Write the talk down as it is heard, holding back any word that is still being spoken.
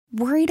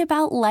Worried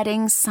about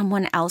letting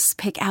someone else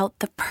pick out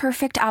the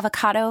perfect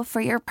avocado for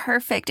your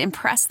perfect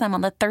impress them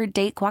on the third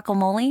date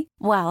guacamole?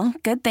 Well,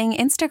 good thing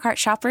Instacart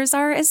shoppers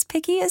are as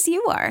picky as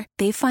you are.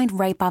 They find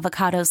ripe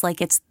avocados like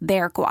it's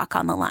their guac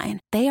on the line.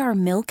 They are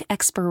milk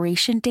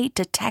expiration date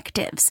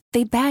detectives.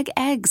 They bag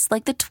eggs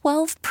like the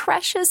 12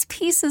 precious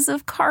pieces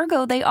of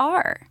cargo they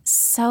are.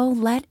 So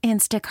let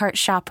Instacart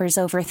shoppers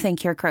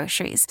overthink your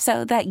groceries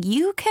so that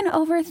you can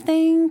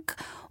overthink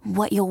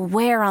what you'll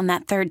wear on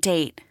that third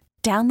date.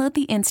 Download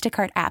the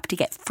Instacart app to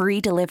get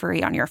free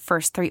delivery on your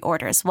first 3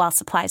 orders while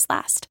supplies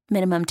last.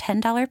 Minimum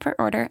 $10 per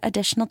order.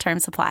 Additional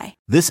terms apply.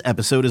 This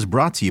episode is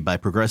brought to you by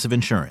Progressive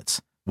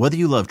Insurance. Whether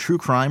you love true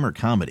crime or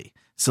comedy,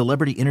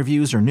 celebrity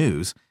interviews or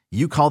news,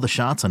 you call the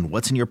shots on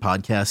what's in your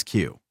podcast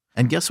queue.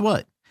 And guess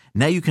what?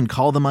 Now you can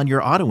call them on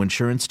your auto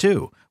insurance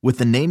too with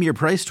the Name Your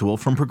Price tool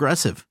from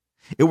Progressive.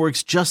 It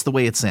works just the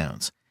way it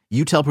sounds.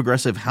 You tell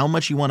Progressive how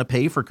much you want to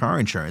pay for car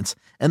insurance,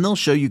 and they'll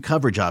show you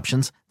coverage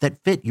options that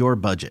fit your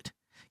budget.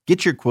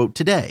 Get your quote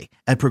today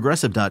at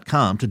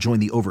Progressive.com to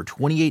join the over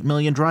 28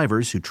 million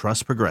drivers who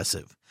trust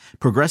Progressive.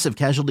 Progressive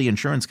Casualty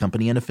Insurance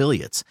Company and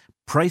Affiliates.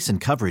 Price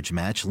and coverage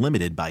match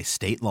limited by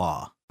state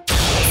law.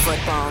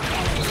 Football,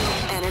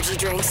 energy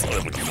drinks,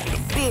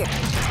 beer,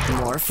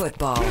 more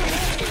football.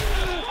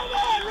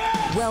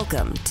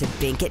 Welcome to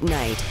Bink at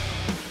Night.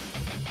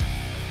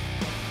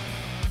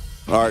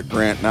 All right,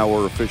 Grant, now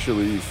we're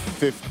officially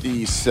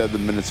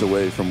 57 minutes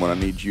away from when I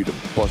need you to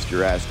bust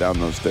your ass down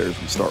those stairs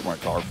and start my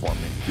car for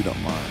me, if you don't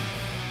mind.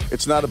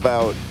 It's not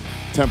about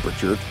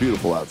temperature. It's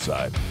beautiful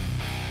outside.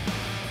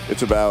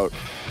 It's about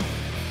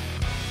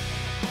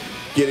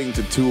getting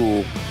to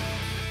Tool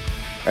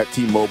at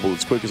T-Mobile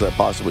as quick as I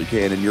possibly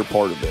can, and you're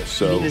part of this.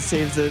 So you need to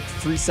save the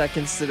 3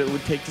 seconds that it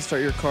would take to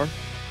start your car?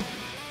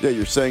 Yeah,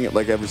 you're saying it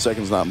like every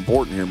second's not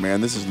important here,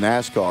 man. This is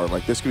NASCAR.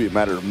 Like, this could be a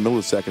matter of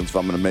milliseconds if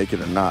I'm going to make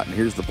it or not. And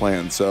here's the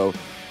plan. So,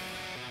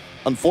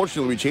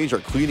 unfortunately, we changed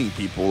our cleaning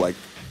people, like,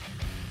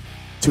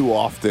 too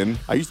often.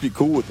 I used to be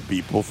cool with the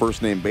people,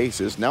 first name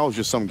basis. Now it's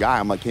just some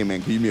guy. I'm like, hey,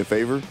 man, can you do me a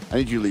favor? I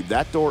need you to leave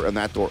that door and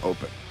that door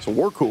open. So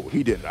we're cool.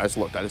 He did it. I just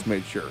looked. I just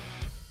made sure.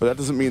 But that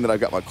doesn't mean that I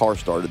got my car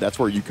started. That's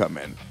where you come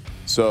in.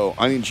 So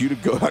I need you to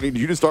go. I need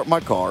you to start my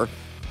car.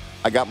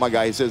 I got my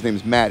guy, he says his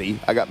name's Matty.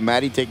 I got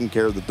Matty taking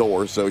care of the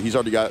door, so he's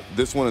already got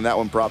this one and that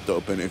one propped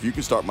open. If you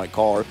can start my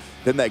car,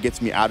 then that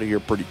gets me out of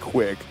here pretty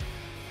quick.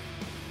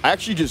 I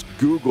actually just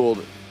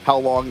Googled how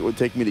long it would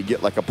take me to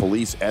get like a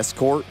police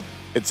escort.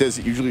 It says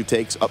it usually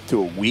takes up to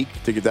a week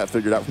to get that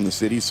figured out from the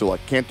city, so I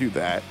can't do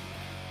that.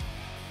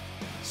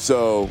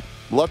 So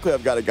luckily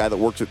I've got a guy that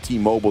works at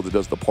T-Mobile that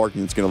does the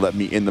parking that's going to let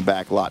me in the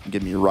back lot and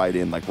get me right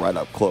in, like right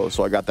up close.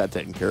 So I got that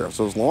taken care of.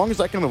 So as long as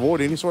I can avoid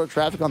any sort of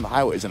traffic on the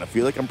highways, and I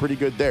feel like I'm pretty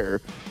good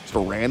there, just a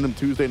random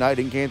Tuesday night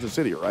in Kansas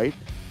City, right?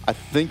 I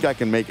think I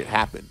can make it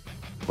happen.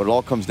 But it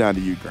all comes down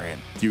to you,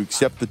 Grant. Do you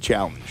accept the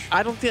challenge?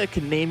 I don't think I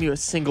can name you a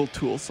single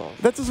Tool song.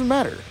 That doesn't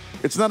matter.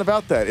 It's not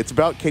about that. It's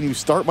about, can you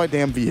start my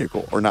damn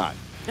vehicle or not?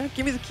 Yeah,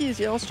 give me the keys.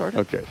 Yeah, I'll start it.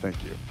 Okay,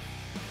 thank you.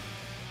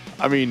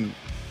 I mean,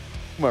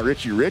 come on,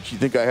 Richie Rich, you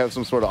think I have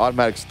some sort of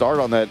automatic start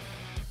on that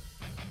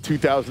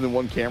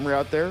 2001 Camry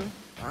out there?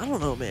 I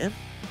don't know, man.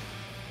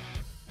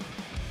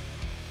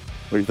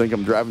 Or you think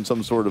I'm driving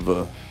some sort of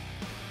a...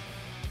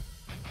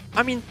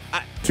 I mean...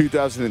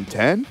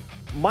 2010?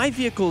 My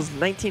vehicle is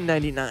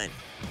 1999.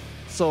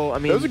 So, I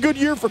mean... That was a good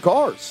year for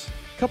cars.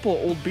 A couple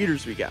of old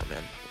beaters we got,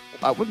 man.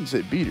 I wouldn't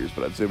say beaters,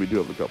 but I'd say we do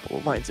have a couple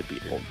of Mine's a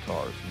beater. Old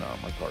cars. No,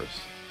 my car's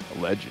a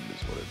legend is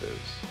what it is.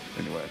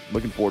 Anyway,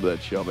 looking forward to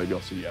that show. Maybe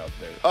I'll see you out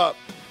there.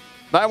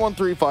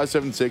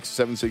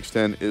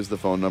 913-576-7610 is the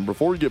phone number.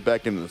 Before we get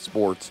back into the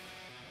sports,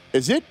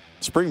 is it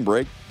spring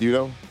break? Do you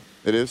know?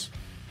 It is?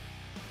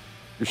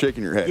 You're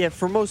shaking your head. Yeah,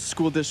 for most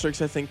school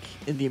districts, I think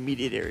in the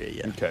immediate area,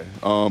 yeah. Okay.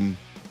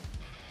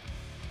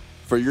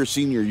 For your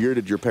senior year,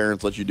 did your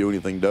parents let you do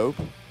anything dope?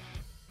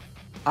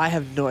 I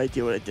have no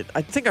idea what I did.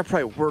 I think I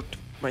probably worked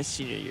my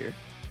senior year.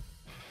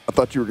 I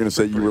thought you were going to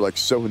say you were like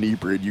so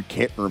inebriated you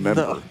can't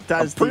remember. No,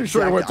 that is I'm pretty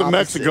sure I went to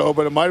Mexico,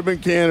 but it might have been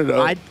Canada.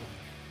 I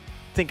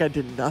think I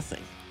did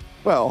nothing.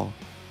 Well,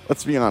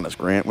 let's be honest,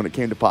 Grant. When it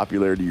came to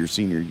popularity your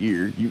senior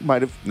year, you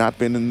might have not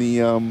been in the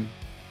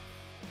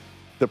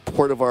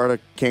Puerto Vallarta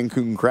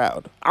Cancun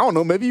crowd. I don't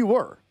know. Maybe you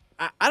were.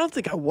 I don't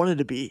think I wanted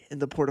to be in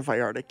the Puerto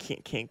Vallarta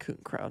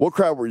Cancun crowd. What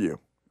crowd were you?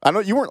 I know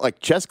you weren't like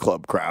chess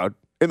club crowd.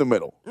 In the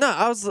middle. No,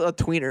 I was a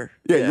tweener.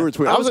 Yeah, you were a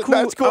tweener. I was cool.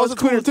 That's cool. I was a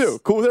tweener too.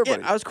 Cool with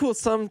everybody. Yeah, I was cool with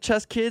some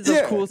chess kids.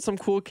 I was cool with some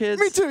cool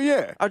kids. Me too.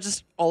 Yeah. I was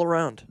just all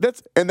around.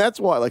 That's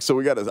why. Like, so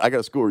I got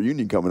a school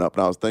reunion coming up,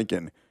 and I was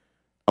thinking,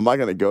 am I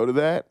going to go to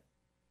that?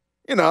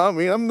 You know, I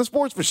mean, I'm the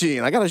sports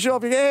machine. I got to show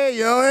up. Hey,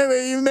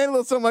 hey, you made a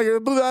little something like a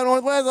Blue Dye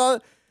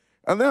Northwest,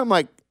 and then I'm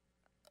like,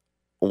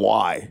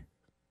 why?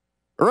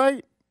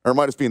 Right? Or am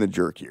I just being a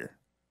jerk here?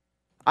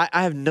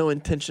 I have no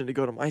intention to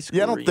go to my school.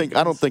 Yeah,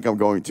 I don't think I'm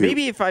going to.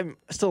 Maybe if I'm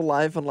still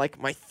alive on like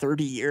my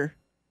 30 year.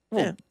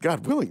 Well, yeah.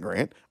 God willing,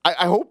 Grant.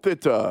 I hope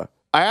that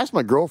I asked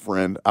my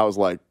girlfriend, I was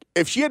like,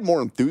 if she had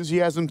more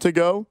enthusiasm to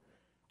go,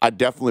 I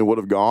definitely would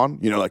have gone,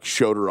 like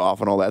showed her off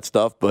and all that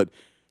stuff. But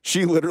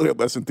She literally had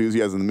less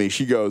enthusiasm than me.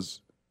 She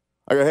goes,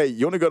 I go, hey,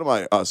 you want to go to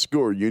my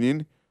school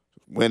reunion?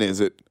 When is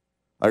it?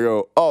 I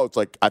go, oh, it's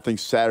like, I think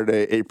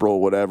Saturday,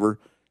 April, whatever.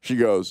 She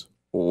goes,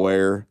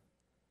 where?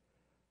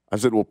 I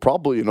said, well,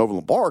 probably in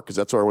Overland Park because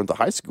that's where I went to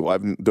high school. I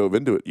haven't dove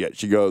into it yet.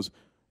 She goes,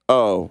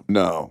 oh,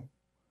 no.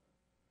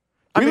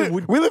 We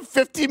live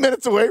 15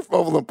 minutes away from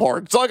Overland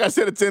Park. So like I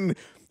said, it's in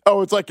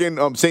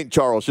St.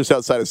 Charles, just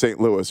outside of St.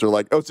 Louis. Or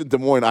like, oh, it's in Des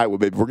Moines, Iowa,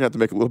 baby. We're going to have to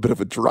make a little bit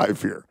of a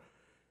drive here.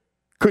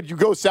 Could you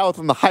go south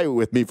on the highway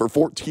with me for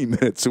 14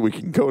 minutes so we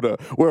can go to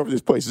wherever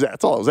this place is at?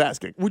 That's all I was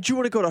asking. Would you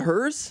want to go to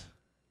hers?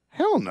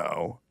 Hell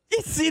no.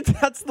 You see,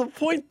 that's the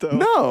point, though.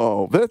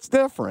 No, that's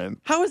different.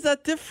 How is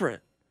that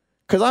different?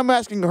 Because I'm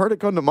asking her to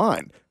come to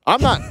mine.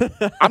 I'm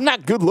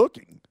not good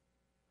looking.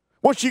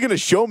 What's she going to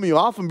show me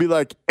off and be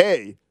like,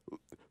 hey,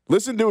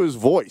 listen to his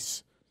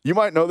voice. You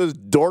might know this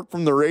dork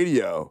from the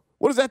radio.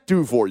 What does that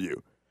do for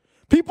you?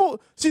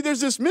 People, see,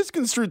 there's this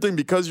misconstrued thing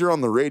because you're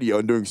on the radio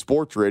and doing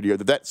sports radio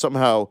that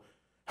somehow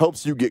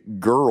helps you get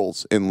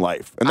girls in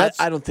life. And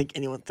I don't think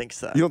anyone thinks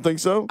that. You don't think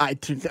so? I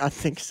do not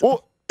think so.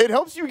 Well, it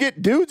helps you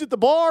get dudes at the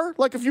bar.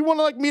 Like, if you want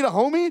to, like, meet a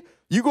homie,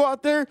 you go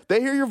out there, they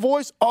hear your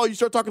voice. Oh, you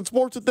start talking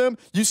sports with them.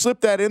 You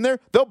slip that in there.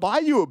 They'll buy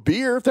you a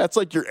beer if that's,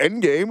 like, your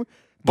end game.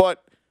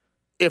 But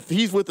if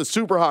he's with a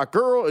super hot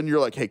girl and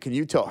you're like, hey, can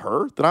you tell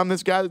her that I'm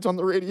this guy that's on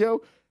the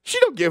radio? She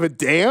don't give a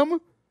damn. I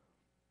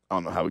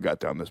don't know how we got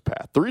down this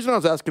path. The reason I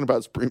was asking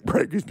about spring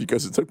break is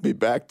because it took me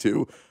back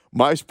to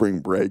my spring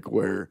break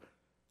where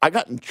I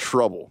got in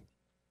trouble.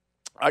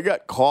 I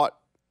got caught.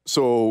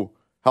 So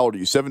how old are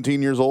you?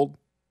 17 years old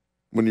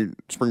when you're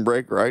spring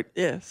break, right?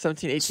 Yeah,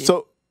 17, 18.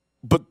 So,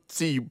 but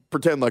see, you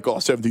pretend like,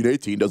 17,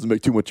 18 doesn't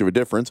make too much of a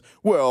difference.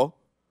 Well,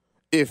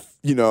 if,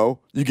 you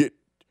get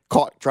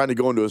caught trying to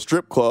go into a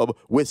strip club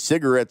with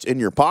cigarettes in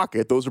your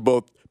pocket, those are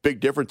both big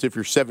difference if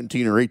you're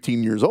 17 or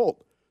 18 years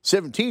old.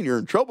 17, you're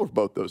in trouble for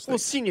both those things. Well,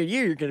 senior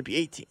year, you're going to be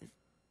 18.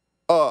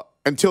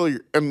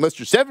 Unless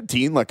you're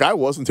 17, like I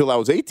was until I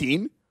was 18,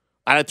 and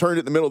I turned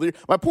it in the middle of the year.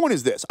 My point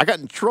is this. I got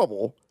in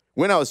trouble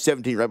when I was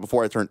 17, right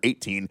before I turned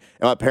 18, and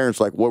my parents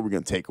were like, what are we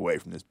going to take away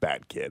from this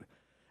bad kid?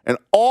 And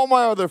all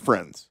my other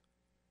friends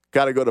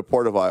got to go to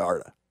Puerto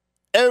Vallarta.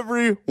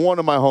 Every one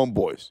of my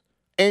homeboys.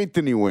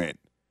 Anthony went,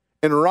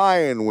 and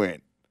Ryan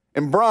went,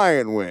 and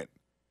Brian went.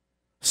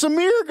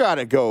 Samir got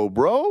to go,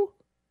 bro.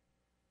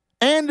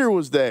 Ander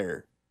was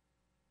there.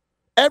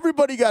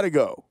 Everybody got to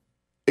go,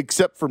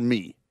 except for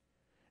me.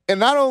 And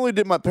not only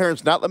did my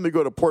parents not let me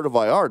go to Puerto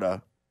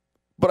Vallarta,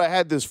 but I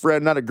had this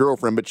friend, not a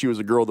girlfriend, but she was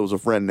a girl that was a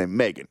friend named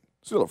Megan.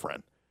 Still a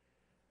friend.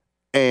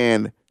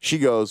 And she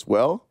goes,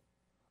 well,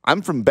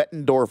 I'm from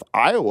Bettendorf,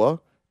 Iowa,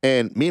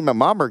 and me and my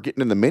mom are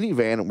getting in the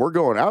minivan, and we're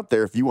going out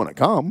there if you want to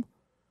come.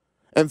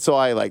 And so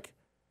I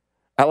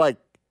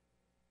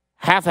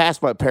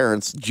half-assed my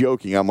parents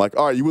joking. I'm like,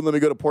 all right, you wouldn't let me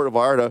go to Puerto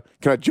Vallarta.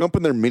 Can I jump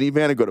in their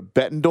minivan and go to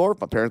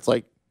Bettendorf? My parents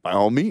like, by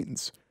all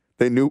means.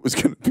 They knew it was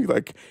going to be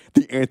like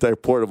the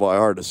anti-Puerto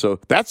Vallarta. So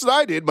that's what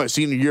I did my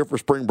senior year for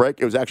spring break.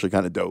 It was actually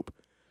kind of dope.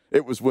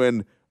 It was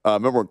when,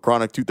 remember when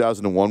Chronic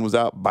 2001 was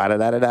out?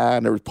 Ba-da-da-da-da,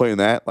 and they were playing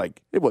that.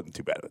 Like, it wasn't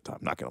too bad at the time,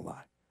 not going to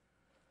lie.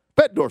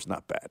 Bettendorf's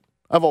not bad.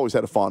 I've always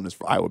had a fondness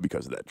for Iowa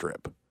because of that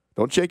trip.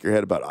 Don't shake your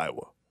head about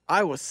Iowa.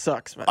 Iowa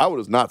sucks, man. Iowa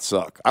does not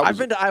suck. I've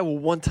been to Iowa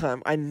one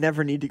time. I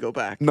never need to go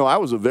back. No,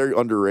 Iowa's a very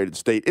underrated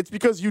state. It's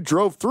because you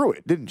drove through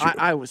it, didn't you?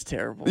 I was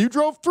terrible. You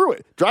drove through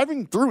it.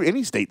 Driving through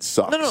any state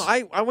sucks. No.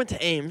 I went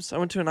to Ames. I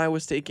went to an Iowa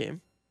State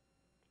game.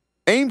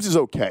 Ames is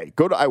okay.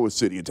 Go to Iowa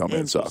City and tell me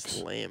it sucks.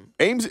 Was lame.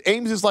 Ames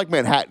is like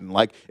Manhattan.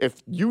 Like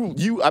if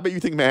I bet you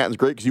think Manhattan's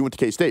great because you went to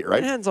K-State,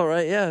 right? Manhattan's all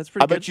right. Yeah, it's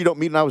pretty good. I bet you don't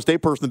meet an Iowa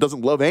State person that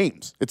doesn't love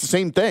Ames. It's the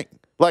same thing.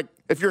 Like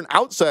if you're an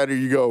outsider,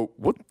 you go,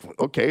 "What?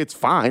 Okay, it's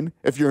fine."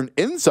 If you're an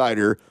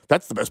insider,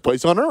 that's the best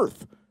place on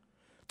earth.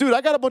 Dude,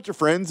 I got a bunch of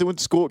friends that went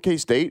to school at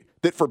K-State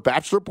that for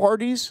bachelor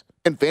parties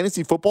and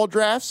fantasy football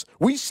drafts,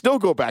 we still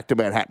go back to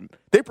Manhattan.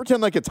 They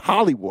pretend like it's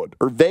Hollywood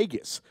or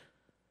Vegas.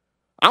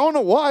 I don't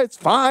know why. It's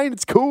fine.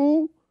 It's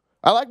cool.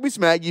 I like me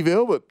some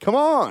Aggieville, but come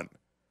on.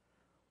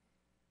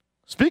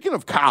 Speaking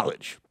of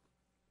college,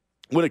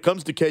 when it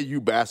comes to KU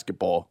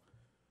basketball,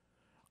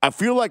 I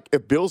feel like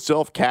if Bill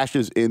Self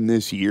cashes in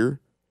this year,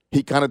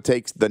 he kind of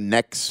takes the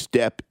next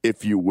step,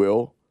 if you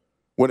will,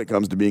 when it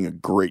comes to being a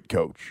great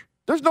coach.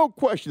 There's no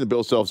question that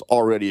Bill Self's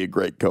already a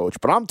great coach,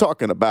 but I'm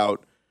talking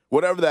about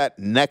whatever that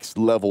next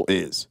level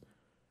is.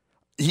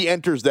 He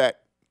enters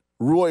that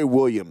Roy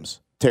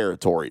Williams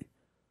territory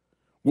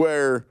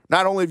where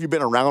not only have you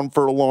been around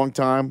for a long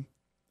time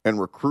and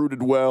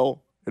recruited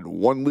well and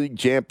won league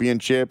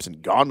championships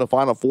and gone to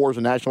Final Fours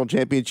and national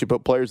championship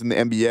players in the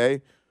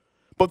NBA,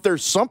 but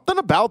there's something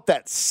about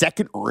that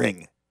second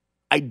ring.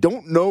 I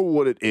don't know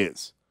what it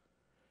is.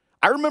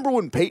 I remember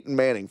when Peyton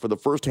Manning, for the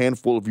first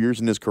handful of years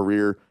in his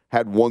career,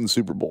 had one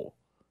Super Bowl.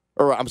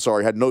 Or, I'm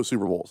sorry, had no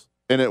Super Bowls.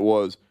 And it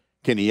was,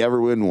 can he ever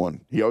win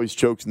one? He always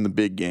chokes in the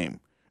big game.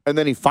 And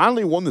then he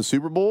finally won the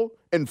Super Bowl,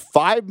 and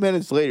 5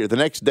 minutes later, the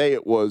next day,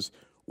 it was,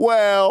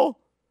 well,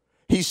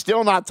 he's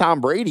still not Tom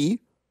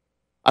Brady.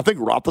 I think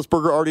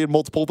Roethlisberger already had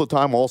multiple at the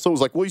time also. It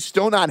was like, well, he's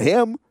still not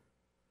him.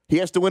 he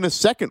has to win a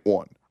second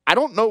one. I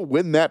don't know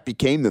when that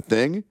became the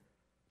thing,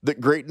 that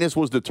greatness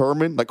was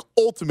determined, like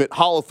ultimate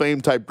Hall of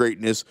Fame type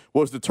greatness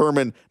was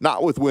determined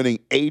not with winning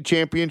a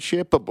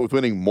championship, but with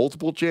winning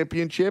multiple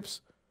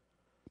championships.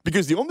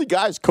 Because the only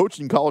guys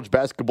coaching college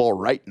basketball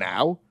right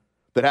now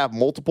that have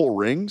multiple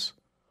rings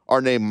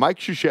are named Mike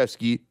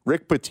Krzyzewski,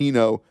 Rick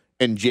Pitino,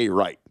 and Jay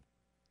Wright.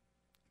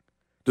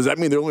 Does that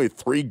mean there are only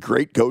 3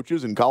 great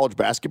coaches in college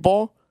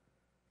basketball?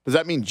 Does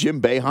that mean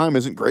Jim Boeheim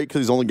isn't great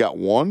because he's only got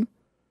 1?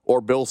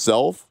 Or Bill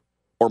Self?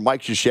 Or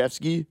Mike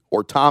Krzyzewski?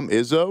 Or Tom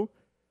Izzo?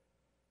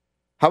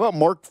 How about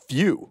Mark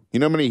Few? You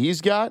know how many he's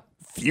got?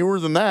 Fewer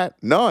than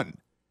that. None.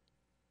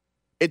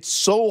 It's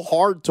so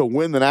hard to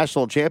win the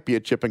national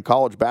championship in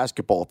college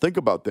basketball. Think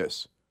about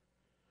this.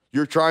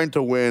 You're trying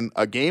to win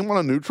a game on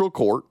a neutral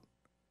court,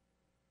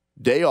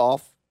 day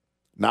off,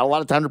 not a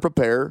lot of time to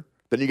prepare.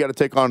 Then you got to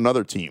take on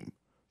another team.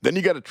 Then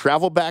you got to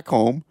travel back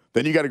home.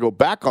 Then you got to go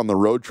back on the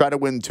road, try to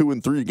win 2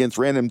 and 3 against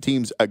random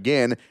teams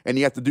again, and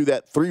you have to do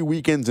that 3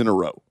 weekends in a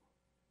row.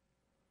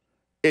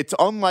 It's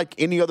unlike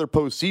any other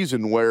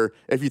postseason where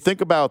if you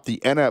think about the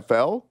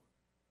NFL,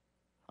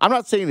 I'm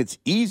not saying it's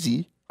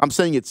easy. I'm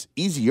saying it's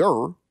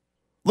easier.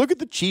 Look at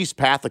the Chiefs'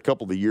 path a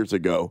couple of years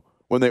ago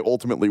when they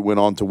ultimately went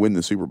on to win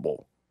the Super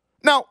Bowl.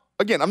 Now,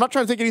 again, I'm not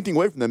trying to take anything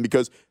away from them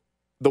because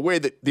the way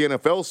that the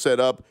NFL is set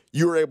up,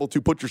 you're able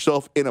to put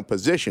yourself in a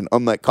position,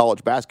 unlike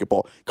college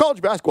basketball.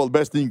 College basketball, the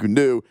best thing you can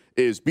do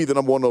is be the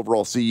number 1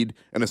 overall seed,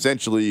 and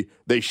essentially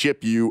they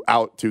ship you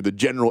out to the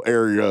general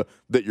area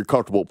that you're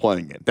comfortable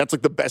playing in. That's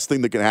like the best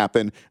thing that can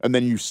happen, and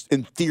then you,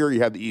 in theory,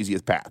 have the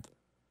easiest path.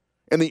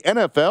 In the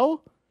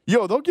NFL,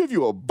 they'll give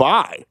you a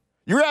bye.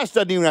 Your ass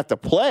doesn't even have to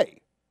play.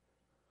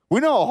 We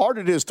know how hard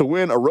it is to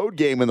win a road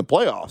game in the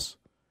playoffs.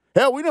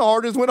 Hell, we know how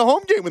hard it is to win a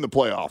home game in the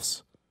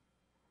playoffs.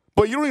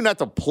 But you don't even have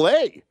to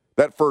play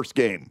that first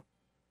game.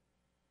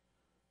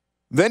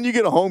 Then you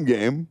get a home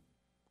game.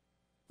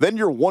 Then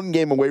you're 1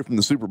 game away from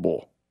the Super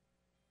Bowl.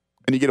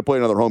 And you get to play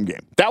another home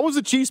game. That was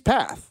the Chiefs'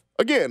 path.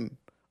 Again,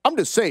 I'm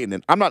just saying,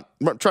 and I'm not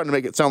trying to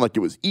make it sound like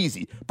it was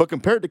easy. But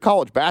compared to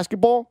college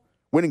basketball,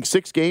 winning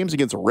 6 games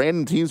against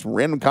random teams from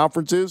random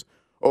conferences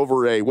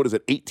over a,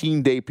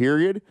 18-day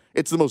period,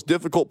 it's the most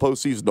difficult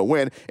postseason to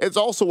win. It's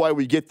also why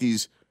we get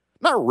these,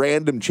 not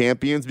random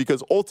champions,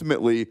 because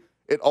ultimately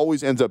it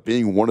always ends up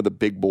being one of the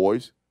big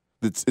boys.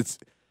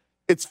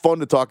 It's fun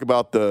to talk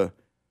about the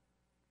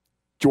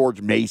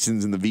George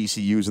Masons and the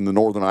VCUs and the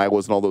Northern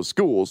Iowas and all those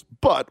schools,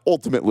 but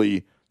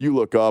ultimately you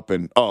look up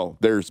and,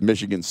 there's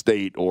Michigan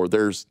State or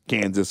there's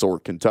Kansas or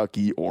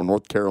Kentucky or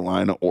North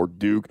Carolina or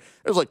Duke.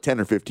 There's like 10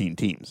 or 15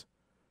 teams.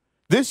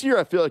 This year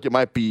I feel like it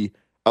might be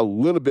a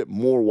little bit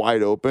more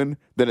wide open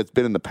than it's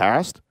been in the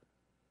past,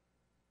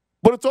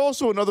 but it's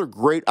also another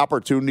great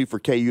opportunity for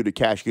KU to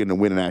cash in and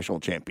win a national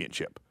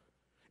championship.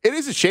 It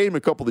is a shame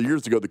a couple of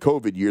years ago, the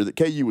COVID year, that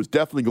KU was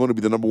definitely going to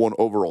be the number 1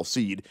 overall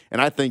seed,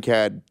 and I think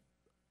would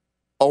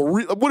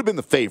have been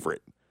the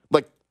favorite,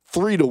 like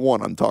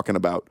 3-1. I'm talking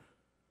about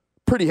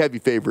pretty heavy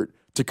favorite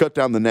to cut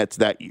down the nets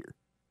that year.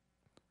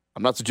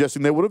 I'm not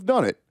suggesting they would have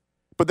done it,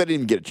 but they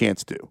didn't get a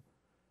chance to.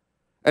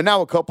 And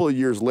now a couple of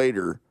years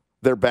later,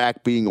 they're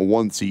back being a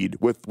 1 seed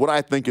with what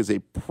I think is a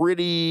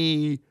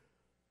pretty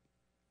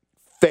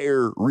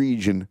fair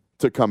region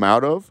to come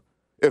out of.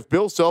 If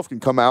Bill Self can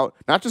come out,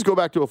 not just go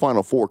back to a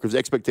Final Four, because the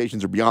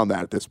expectations are beyond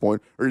that at this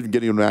point, or even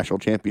getting a national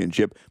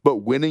championship, but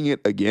winning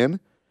it again,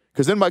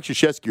 because then Mike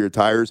Krzyzewski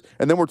retires,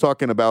 and then we're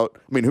talking about,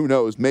 who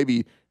knows,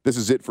 maybe this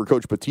is it for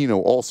Coach Pitino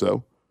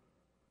also.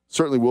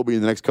 Certainly will be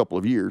in the next couple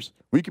of years.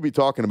 We could be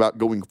talking about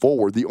going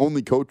forward, the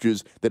only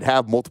coaches that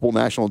have multiple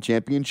national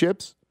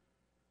championships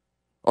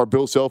are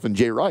Bill Self and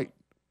Jay Wright.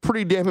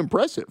 Pretty damn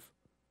impressive.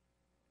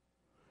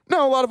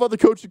 Now, a lot of other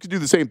coaches could do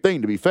the same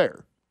thing, to be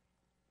fair.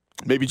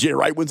 Maybe Jay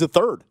Wright wins a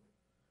 3rd.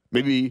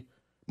 Maybe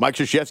Mike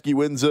Krzyzewski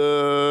wins I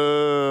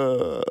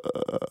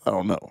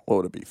don't know. What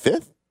would it be?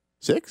 5th?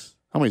 6th?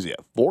 How many does he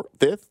have? 4th?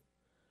 5th?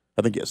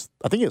 I think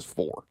he has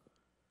 4.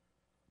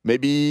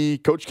 Maybe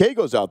Coach K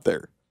goes out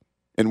there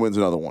and wins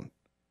another one.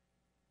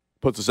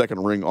 Puts a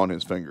second ring on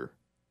his finger.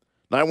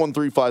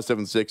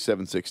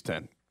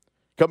 913-576-7610.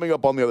 Coming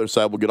up on the other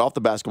side, we'll get off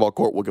the basketball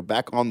court. We'll get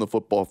back on the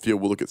football field.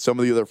 We'll look at some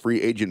of the other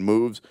free agent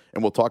moves,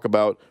 and we'll talk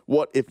about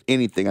what, if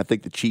anything, I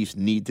think the Chiefs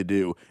need to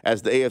do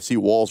as the AFC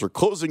walls are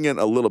closing in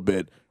a little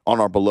bit on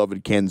our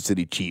beloved Kansas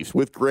City Chiefs.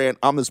 With Grant,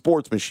 I'm the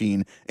Sports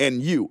Machine,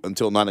 and you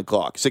until 9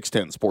 o'clock,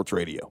 610 Sports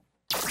Radio.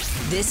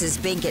 This is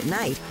Bink at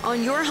Night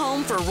on your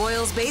home for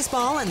Royals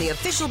baseball and the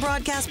official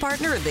broadcast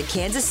partner of the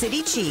Kansas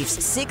City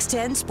Chiefs,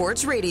 610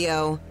 Sports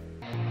Radio.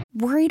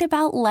 Worried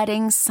about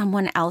letting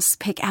someone else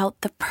pick out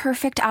the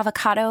perfect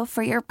avocado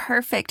for your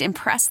perfect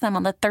impress them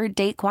on the 3rd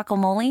date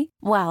guacamole?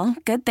 Well,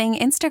 good thing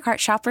Instacart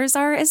shoppers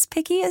are as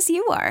picky as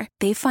you are.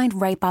 They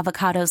find ripe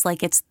avocados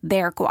like it's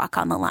their guac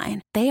on the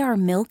line. They are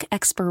milk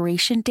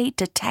expiration date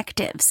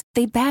detectives.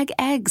 They bag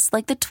eggs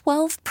like the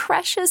 12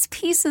 precious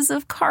pieces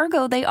of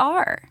cargo they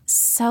are.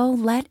 So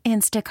let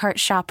Instacart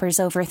shoppers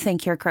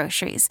overthink your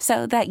groceries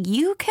so that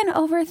you can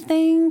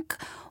overthink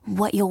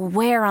what you'll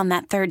wear on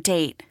that 3rd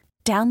date.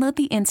 Download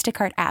the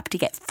Instacart app to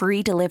get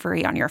free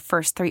delivery on your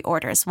first 3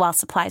 orders while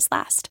supplies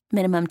last.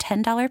 Minimum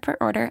 $10 per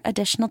order.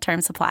 Additional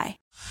terms apply.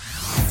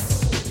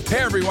 Hey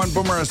everyone,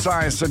 Boomer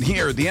Esiason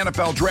here. The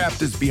NFL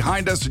Draft is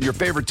behind us and your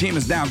favorite team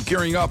is now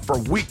gearing up for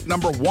week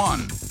number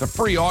 1. The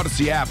free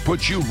Odyssey app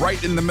puts you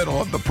right in the middle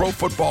of the pro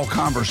football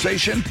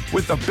conversation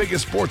with the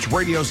biggest sports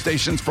radio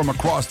stations from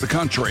across the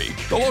country.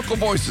 The local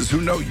voices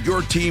who know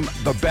your team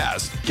the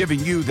best,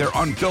 giving you their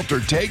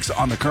unfiltered takes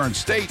on the current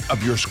state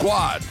of your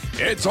squad.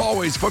 It's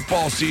always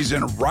football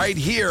season right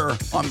here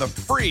on the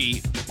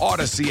free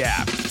Odyssey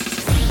app.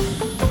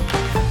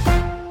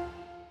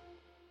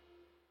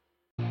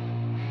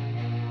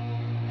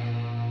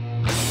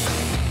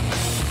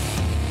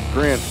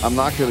 Grant, I'm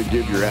not going to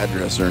give your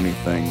address or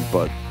anything,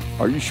 but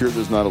are you sure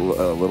there's not a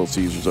Little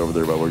Caesars over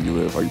there by where you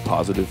live? Are you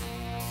positive?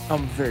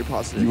 I'm very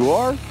positive. You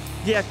are?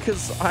 Yeah,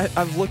 because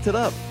I've looked it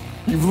up.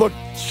 You've looked?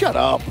 Shut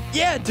up.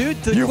 Yeah,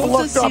 dude. The You've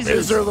closest looked up, Caesars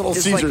is there a Little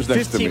Caesars like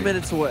next to me? 15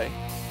 minutes away.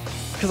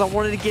 Because I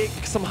wanted to get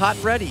some hot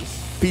and readies.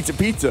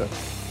 Pizza.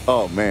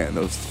 Oh, man.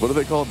 Those, what are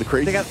they called? The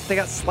crazy? They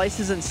got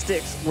slices and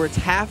sticks where it's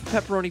half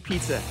pepperoni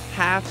pizza,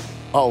 half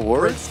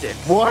breadstick.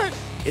 What?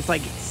 It's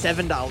like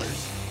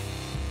 $7.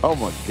 Oh,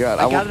 my God.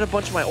 I got it at a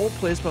bunch of my old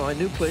place, but my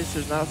new place,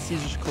 there's not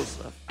Caesars close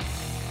enough.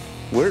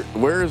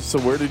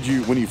 Where did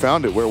you, when you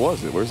found it, where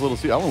was it? Where's Little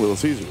Caesars? I want Little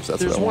Caesars.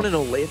 There's one in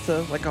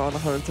Olathe, like on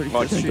 135th I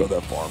can't Street. go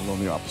that far. I'm going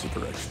the opposite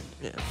direction.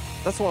 Yeah,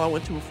 that's what I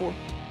went to before.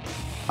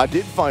 I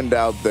did find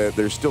out that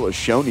there's still a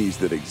Shoney's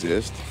that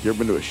exists. You ever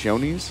been to a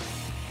Shoney's?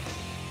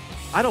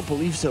 I don't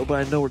believe so,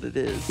 but I know what it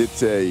is.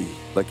 It's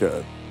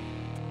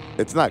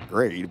it's not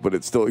great, but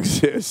it still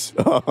exists.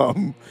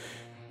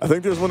 I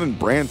think there's one in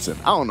Branson.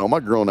 I don't know. My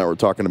girl and I were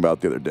talking about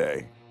it the other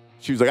day.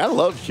 She was like, I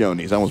love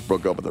Shoney's. I almost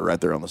broke up with her right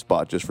there on the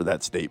spot just for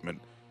that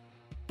statement.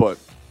 But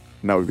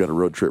now we've got a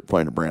road trip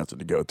plane to Branson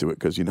to go to it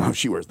because,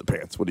 she wears the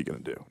pants. What are you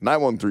going to do?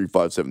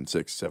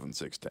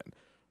 913-576-7610.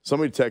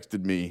 Somebody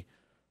texted me,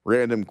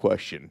 random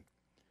question.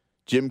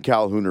 Jim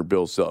Calhoun or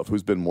Bill Self,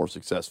 who's been more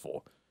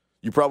successful?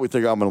 You probably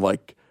think I'm going to,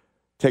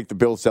 take the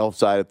Bill Self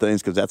side of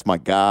things because that's my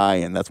guy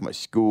and that's my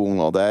school and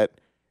all that.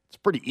 It's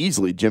pretty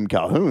easily Jim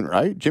Calhoun,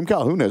 right? Jim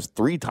Calhoun has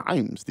 3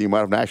 times the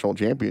amount of national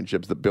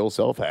championships that Bill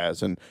Self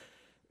has. And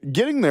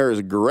getting there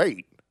is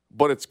great,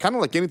 but it's kind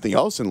of like anything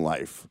else in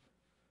life.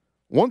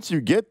 Once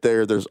you get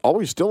there, there's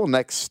always still a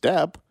next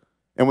step.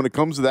 And when it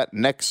comes to that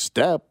next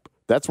step,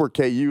 that's where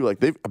KU,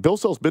 Bill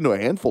Self's been to a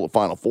handful of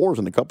Final Fours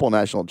and a couple of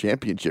national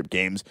championship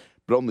games,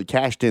 but only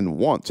cashed in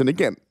once. And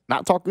again,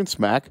 not talking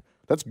smack.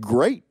 That's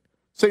great.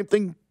 Same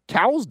thing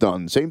Cal's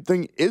done. Same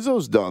thing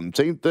Izzo's done.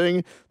 Same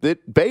thing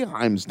that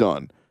Boeheim's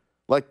done.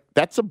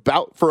 That's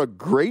about, for a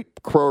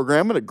great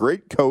program and a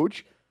great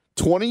coach,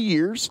 20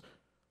 years,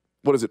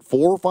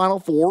 4 Final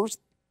Fours,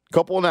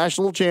 couple of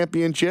national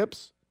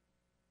championships,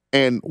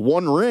 and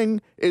 1 ring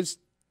is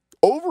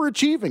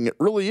overachieving. It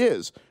really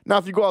is. Now,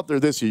 if you go out there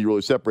this year, you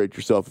really separate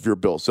yourself. If you're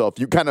Bill Self,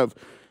 you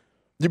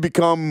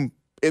become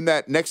in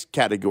that next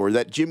category,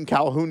 that Jim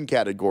Calhoun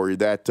category,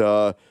 that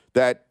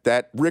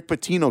Rick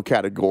Pitino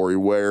category,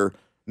 where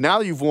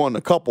now you've won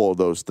a couple of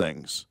those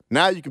things.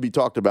 Now you can be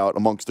talked about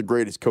amongst the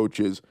greatest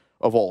coaches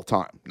of all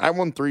time.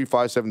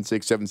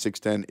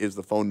 913-576-7610 is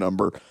the phone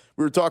number.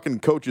 We were talking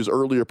coaches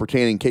earlier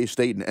pertaining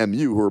K-State and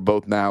MU, who are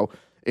both now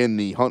in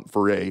the hunt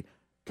for a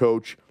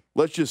coach.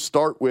 Let's just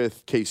start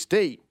with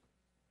K-State,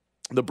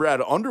 the Brad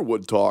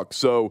Underwood talk.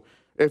 So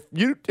if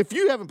you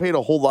haven't paid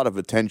a whole lot of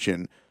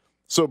attention,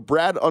 so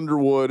Brad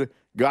Underwood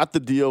got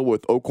the deal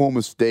with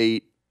Oklahoma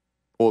State,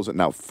 what was it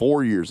now,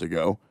 4 years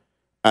ago,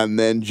 and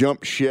then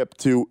jumped ship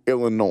to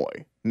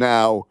Illinois.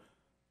 Now,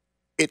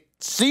 it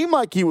seemed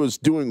like he was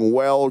doing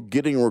well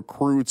getting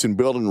recruits and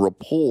building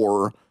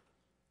rapport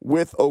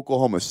with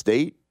Oklahoma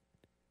State,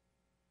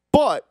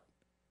 but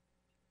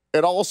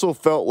it also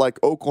felt like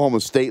Oklahoma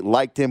State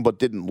liked him but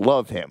didn't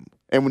love him.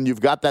 And when you've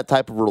got that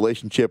type of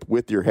relationship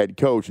with your head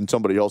coach and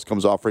somebody else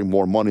comes offering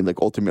more money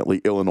like ultimately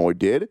Illinois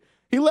did,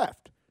 he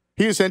left.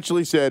 He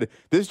essentially said,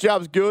 this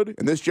job's good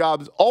and this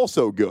job's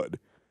also good.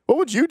 What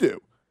would you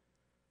do?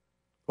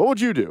 What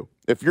would you do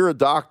if you're a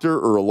doctor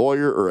or a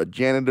lawyer or a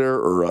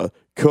janitor or a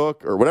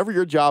cook or whatever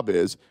your job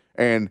is,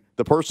 and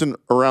the person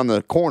around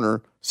the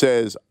corner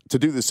says, to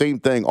do the same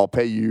thing, I'll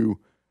pay you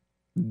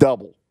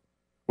double,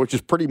 which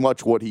is pretty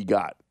much what he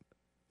got?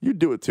 You'd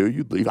do it too.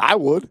 You'd leave. I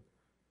would.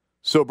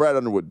 So Brad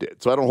Underwood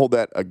did. So I don't hold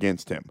that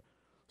against him.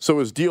 So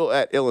his deal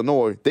at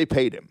Illinois, they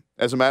paid him.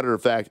 As a matter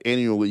of fact,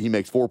 annually he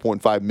makes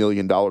 $4.5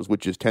 million,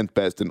 which is 10th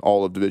best in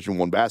all of Division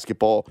I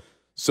basketball.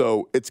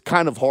 So it's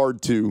kind of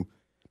hard to,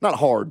 not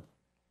hard,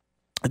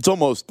 it's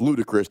almost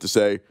ludicrous to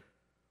say,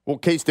 well,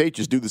 K-State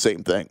just do the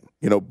same thing,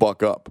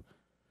 buck up.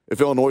 If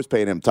Illinois is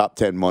paying him top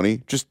 10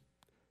 money, just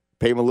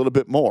pay him a little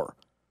bit more.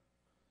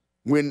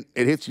 When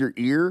it hits your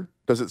ear,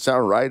 does it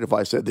sound right if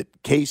I said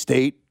that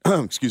K-State,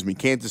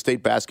 Kansas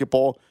State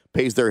basketball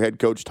pays their head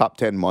coach top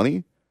 10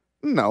 money?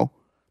 No.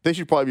 They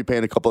should probably be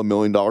paying a couple of $1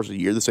 million a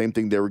year, the same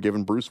thing they were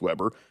giving Bruce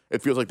Weber.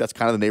 It feels like that's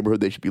kind of the neighborhood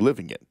they should be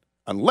living in.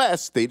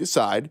 Unless they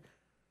decide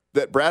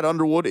that Brad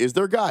Underwood is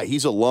their guy.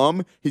 He's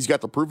alum. He's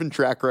got the proven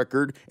track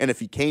record. And if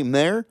he came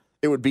there,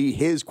 it would be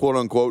his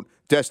quote-unquote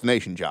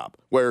destination job,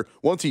 where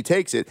once he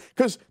takes it,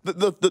 because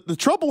the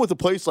trouble with a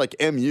place like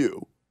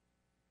MU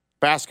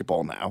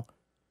basketball now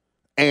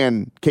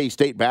and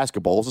K-State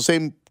basketball is the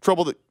same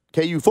trouble that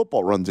KU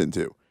football runs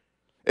into.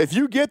 If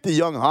you get the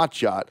young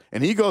hotshot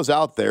and he goes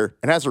out there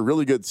and has a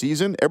really good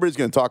season, everybody's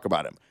going to talk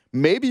about him.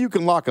 Maybe you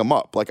can lock him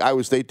up like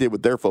Iowa State did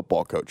with their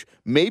football coach.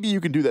 Maybe you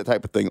can do that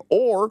type of thing.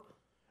 Or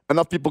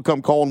enough people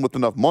come calling with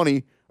enough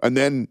money, and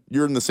then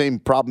you're in the same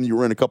problem you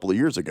were in a couple of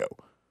years ago.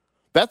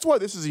 That's why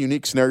this is a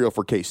unique scenario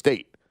for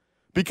K-State.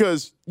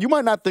 Because you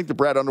might not think that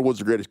Brad Underwood's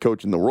the greatest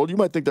coach in the world. You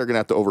might think they're going to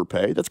have to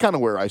overpay. That's kind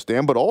of where I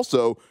stand. But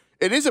also,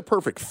 it is a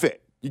perfect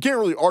fit. You can't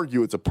really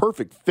argue it's a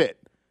perfect fit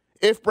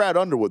if Brad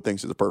Underwood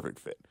thinks it's a perfect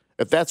fit,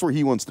 if that's where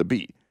he wants to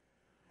be.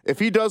 If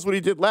he does what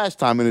he did last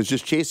time and is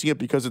just chasing it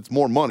because it's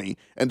more money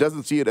and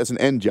doesn't see it as an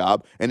end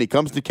job, and he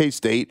comes to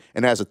K-State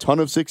and has a ton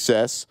of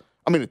success,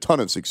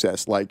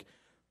 like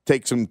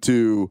takes him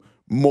to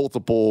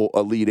multiple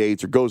Elite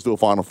Eights or goes to a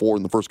Final Four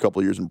in the first couple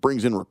of years and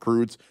brings in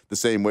recruits the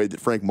same way that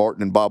Frank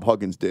Martin and Bob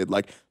Huggins did,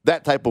 like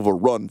that type of a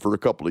run for a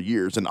couple of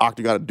years, and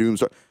Octagon of Doom.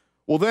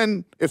 Well,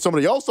 then if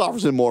somebody else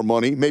offers him more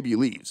money, maybe he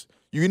leaves.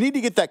 You need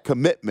to get that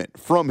commitment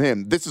from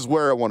him. This is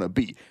where I want to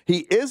be. He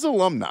is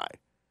alumni.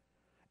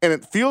 And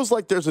it feels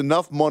like there's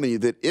enough money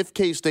that if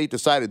K-State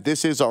decided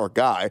this is our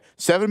guy,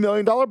 $7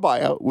 million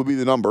buyout would be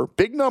the number,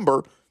 big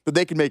number, that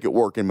they can make it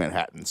work in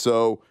Manhattan.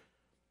 So,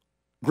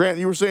 Grant,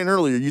 you were saying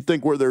earlier, you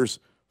think where there's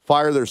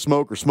fire, there's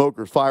smoke, or smoke,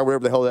 or fire,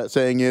 whatever the hell that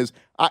saying is.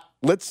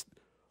 Let's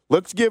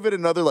give it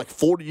another like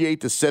 48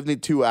 to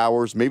 72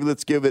 hours. Maybe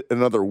let's give it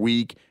another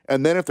week.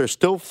 And then if they're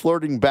still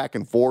flirting back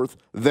and forth,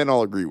 then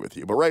I'll agree with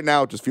you. But right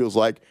now, it just feels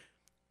like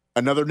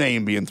another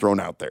name being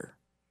thrown out there.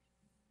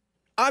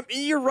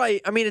 You're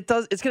right. I mean, it's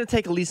going to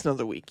take at least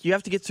another week. You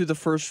have to get through the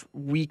first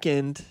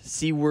weekend,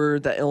 see where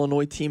that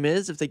Illinois team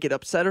is. If they get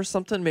upset or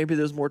something, maybe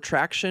there's more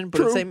traction.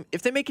 But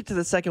if they make it to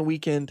the second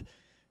weekend,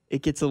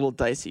 it gets a little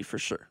dicey for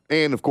sure.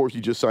 And, of course, you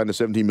just signed a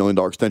 $17 million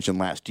extension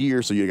last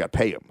year, so you got to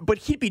pay him. But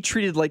he'd be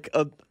treated like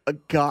a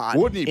god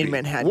in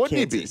Manhattan,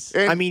 Kansas.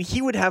 I mean,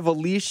 he would have a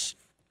leash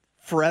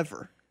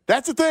forever.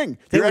 That's the thing.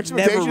 Your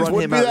expectations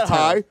wouldn't be that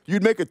high.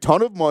 You'd make a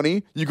ton of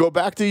money. You go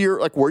back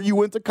to where you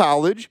went to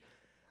college.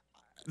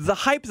 The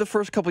hype the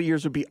first couple of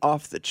years would be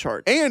off the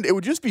chart. And it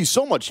would just be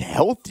so much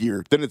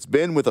healthier than it's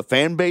been with a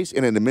fan base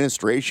and an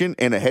administration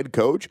and a head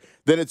coach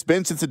than it's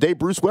been since the day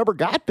Bruce Weber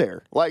got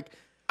there.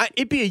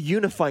 It'd be a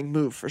unifying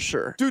move for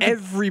sure. Dude,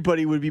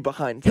 everybody would be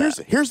behind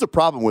that. Here's the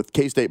problem with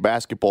K-State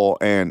basketball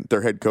and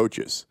their head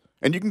coaches.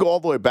 And you can go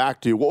all the way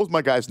back to, what was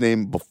my guy's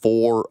name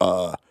before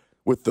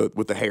with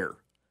the hair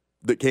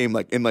that came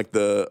in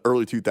the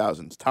early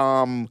 2000s?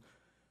 Tom,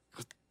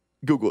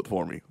 Google it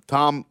for me.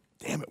 Tom,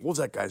 damn it, what was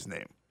that guy's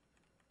name?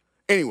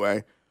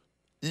 Anyway,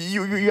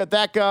 you got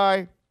that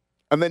guy,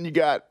 and then you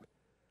got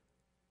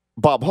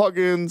Bob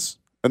Huggins,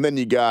 and then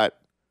you got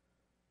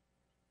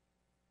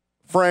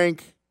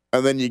Frank,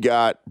 and then you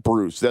got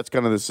Bruce. That's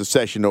kind of the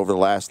succession over the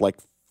last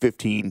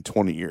 15,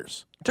 20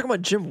 years. You're talking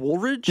about Jim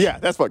Woolridge? Yeah,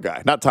 that's my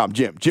guy. Not Tom,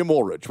 Jim. Jim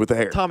Woolridge with the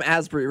hair. Tom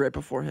Asbury right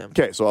before him.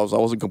 Okay, so I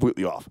wasn't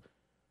completely off.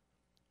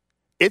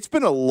 It's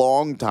been a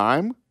long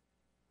time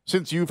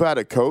since you've had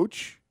a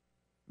coach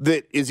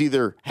that is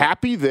either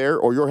happy there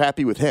or you're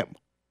happy with him.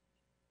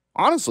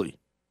 Honestly,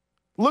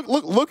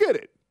 look at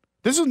it.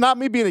 This is not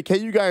me being a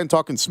KU guy and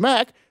talking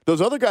smack.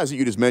 Those other guys that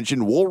you just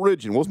mentioned,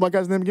 Woolridge, and what was my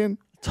guy's name again?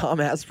 Tom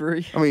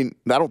Asbury. I mean,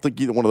 I don't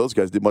think either one of those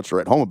guys did much to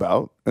write home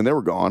about, and they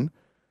were gone.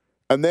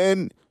 And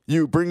then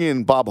you bring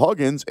in Bob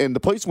Huggins, and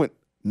the place went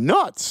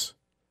nuts,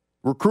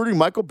 recruiting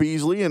Michael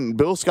Beasley and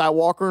Bill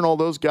Skywalker and all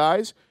those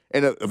guys.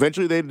 And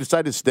eventually they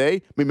decided to stay. I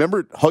mean,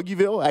 remember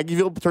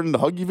Aggieville turned into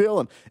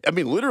Huggieville? And I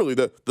mean, literally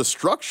the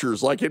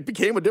structures, it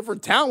became a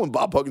different town when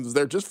Bob Huggins was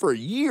there just for a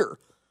year.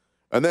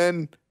 And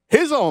then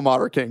his alma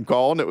mater came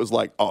calling. It was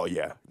like, oh,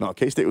 yeah. No,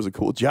 K-State was a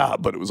cool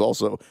job, but it was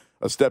also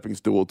a stepping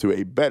stool to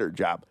a better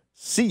job.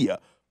 See ya.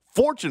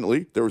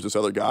 Fortunately, there was this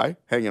other guy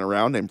hanging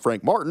around named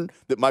Frank Martin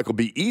that Michael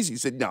B. Easy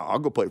said, no, I'll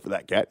go play for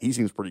that cat. He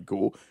seems pretty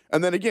cool.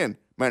 And then again,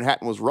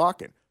 Manhattan was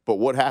rocking. But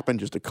what happened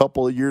just a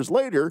couple of years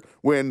later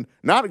when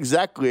not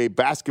exactly a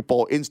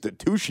basketball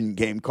institution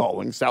came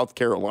calling, South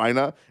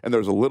Carolina, and there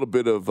was a little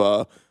bit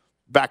of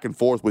back and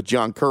forth with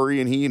John Curry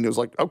and it was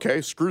like,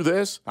 okay, screw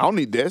this. I don't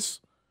need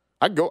this.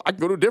 I can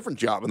go to a different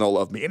job and they'll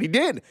love me. And he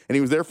did. And he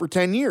was there for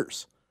 10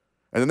 years.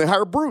 And then they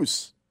hired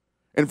Bruce.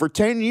 And for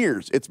 10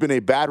 years, it's been a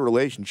bad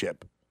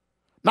relationship.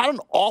 Not an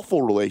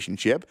awful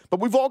relationship, but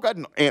we've all got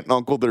an aunt and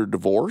uncle that are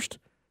divorced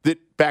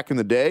that back in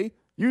the day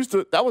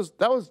that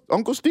was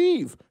Uncle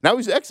Steve. Now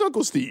he's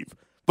ex-Uncle Steve.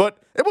 But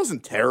it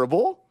wasn't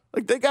terrible.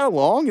 They got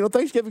along.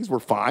 Thanksgivings were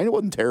fine. It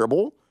wasn't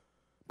terrible.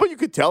 But you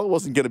could tell it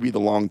wasn't going to be the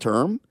long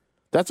term.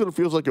 That's what it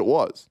feels like it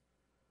was.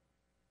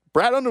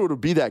 Brad Underwood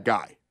would be that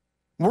guy.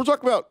 We're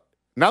talking about,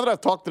 now that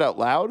I've talked it out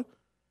loud,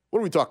 what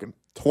are we talking?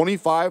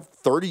 25,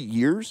 30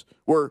 years?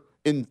 Where,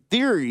 in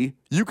theory,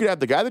 you could have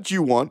the guy that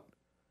you want,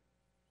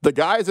 the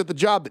guy is at the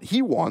job that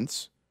he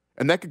wants,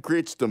 And that could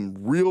create some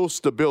real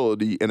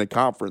stability in a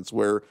conference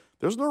where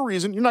there's no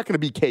reason you're not going to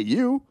be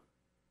KU,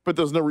 but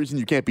there's no reason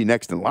you can't be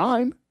next in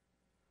line.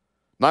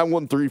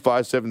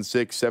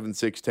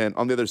 913-576-7610.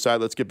 On the other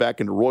side, let's get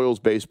back into Royals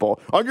baseball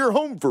on your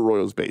home for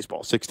Royals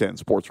baseball, 610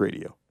 Sports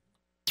Radio.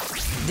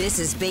 This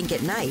is Bink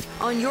at Night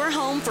on your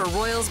home for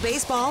Royals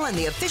baseball and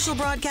the official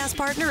broadcast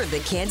partner of the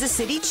Kansas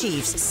City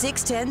Chiefs,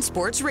 610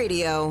 Sports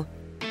Radio.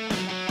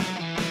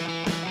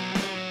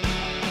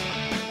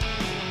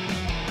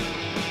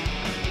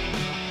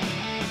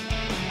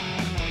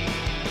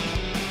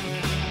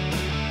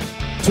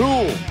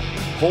 Tool,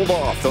 hold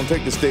off. Don't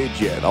take the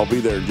stage yet. I'll be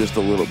there in just a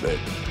little bit.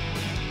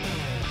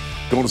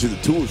 Going to see the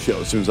Tool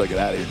show as soon as I get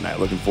out of here tonight.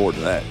 Looking forward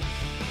to that.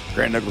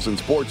 Grant Nicholson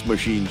Sports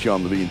Machine,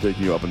 Sean Levine,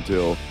 taking you up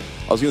until,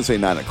 I was going to say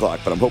 9 o'clock,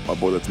 but I'm hoping my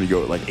boy lets me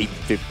go at like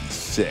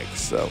 8:56.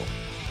 So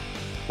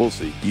we'll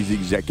see. He's the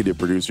executive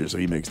producer, so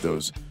he makes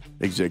those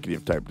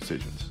executive type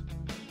decisions.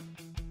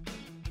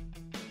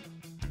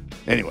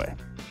 Anyway,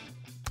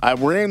 I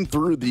ran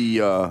through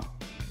the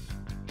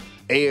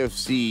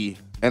AFC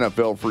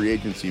NFL free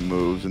agency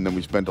moves, and then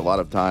we spent a lot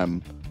of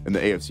time in the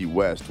AFC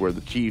West where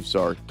the Chiefs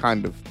are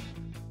kind of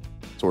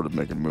sort of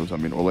making moves. I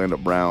mean, Orlando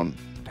Brown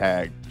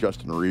tagged,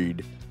 Justin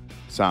Reed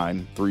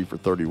signed 3 for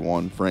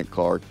 $31, Frank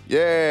Clark,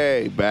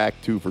 yay, back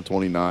 2 for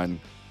 $29,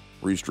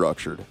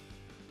 restructured.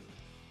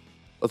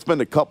 Let's spend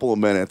a couple of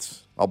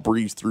minutes. I'll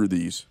breeze through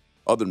these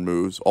other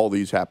moves. All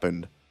these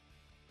happened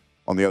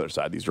on the other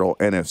side. These are all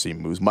NFC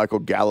moves. Michael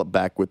Gallup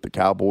back with the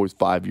Cowboys,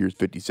 5 years,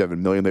 $57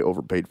 million. They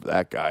overpaid for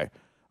that guy.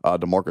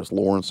 DeMarcus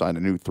Lawrence signed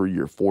a new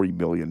 3-year, $40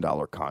 million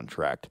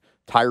contract.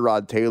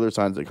 Tyrod Taylor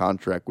signs a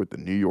contract with the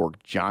New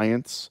York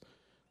Giants.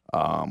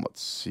 Let's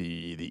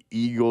see. The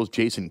Eagles,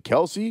 Jason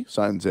Kelce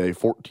signs a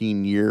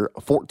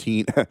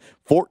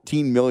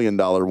 $14 million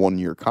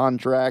one-year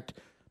contract,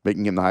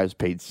 making him the highest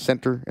paid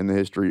center in the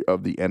history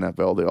of the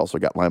NFL. They also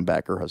got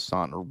linebacker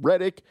Hassan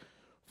Reddick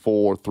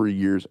for 3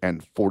 years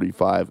and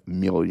 $45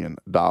 million.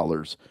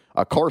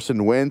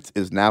 Carson Wentz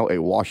is now a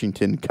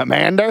Washington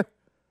Commander.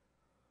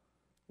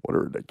 What a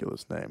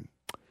ridiculous name.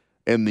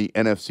 In the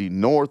NFC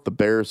North, the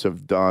Bears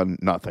have done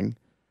nothing.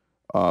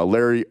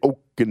 Larry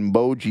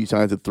Ogunboji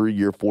signs a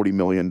 3-year, $40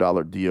 million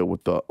deal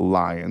with the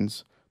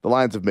Lions. The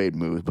Lions have made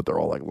moves, but they're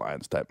all like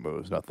Lions-type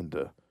moves. Nothing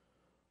to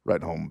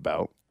write home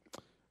about.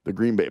 The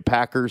Green Bay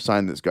Packers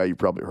signed this guy you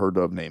probably heard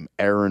of named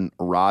Aaron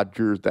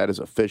Rodgers. That is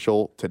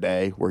official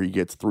today, where he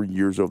gets 3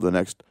 years over the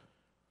next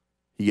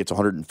 – he gets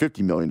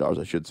 $150 million,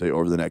 I should say,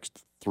 over the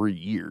next 3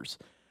 years.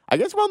 I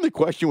guess my only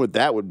question with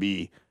that would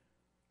be,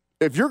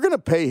 if you're going to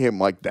pay him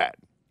like that,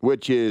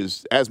 which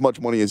is as much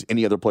money as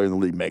any other player in the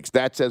league makes.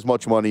 That's as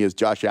much money as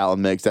Josh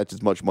Allen makes. That's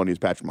as much money as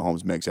Patrick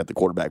Mahomes makes at the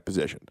quarterback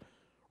position.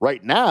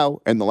 Right now,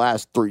 in the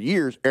last 3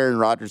 years, Aaron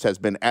Rodgers has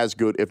been as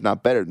good, if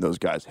not better, than those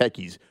guys. Heck,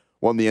 he's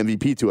won the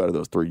MVP 2 out of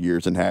those 3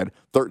 years and had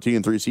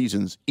 13-3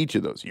 seasons each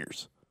of those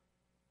years.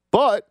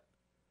 But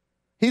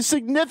he's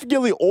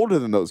significantly older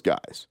than those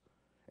guys.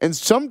 And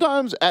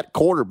sometimes at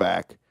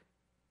quarterback,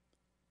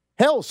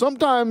 hell,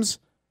 sometimes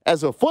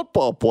as a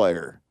football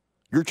player,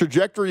 your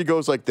trajectory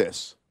goes like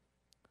this.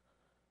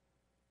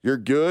 You're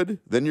good,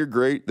 then you're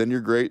great, then you're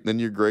great, then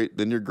you're great,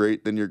 then you're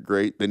great, then you're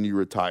great, then you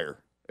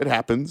retire. It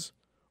happens.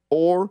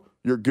 Or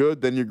you're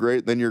good, then you're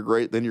great, then you're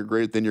great, then you're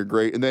great, then you're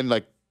great, and then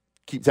like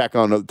keep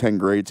tacking on another 10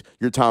 grades.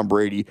 You're Tom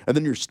Brady, and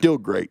then you're still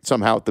great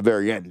somehow at the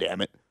very end,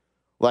 damn it.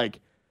 Like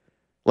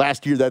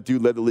last year, that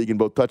dude led the league in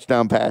both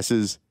touchdown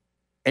passes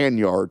and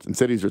yards and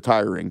said he's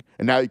retiring,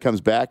 and now he comes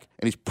back,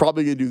 and he's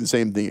probably going to do the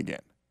same thing again.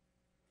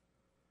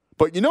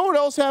 But you know what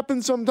else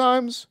happens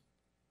sometimes?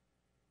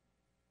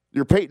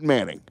 You're Peyton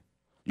Manning.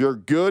 You're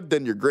good,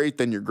 then you're great,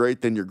 then you're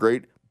great, then you're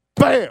great.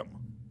 Bam!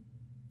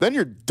 Then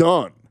you're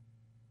done.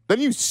 Then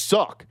you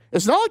suck.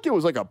 It's not like it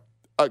was like a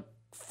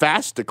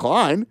fast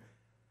decline.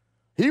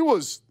 He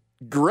was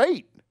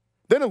great.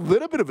 Then a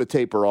little bit of a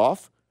taper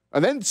off,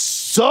 and then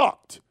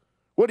sucked.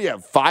 What do you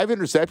have, 5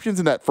 interceptions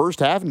in that first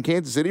half in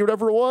Kansas City or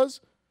whatever it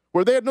was?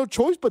 Where they had no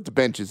choice but to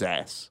bench his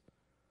ass.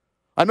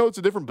 I know it's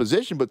a different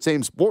position, but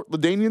same sport,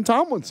 LaDainian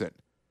Tomlinson.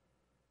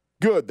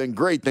 Good, then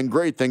great, then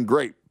great, then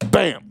great.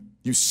 Bam!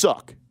 You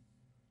suck.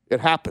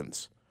 It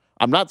happens.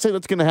 I'm not saying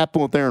that's going to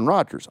happen with Aaron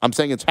Rodgers. I'm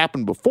saying it's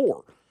happened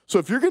before. So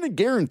if you're going to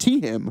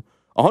guarantee him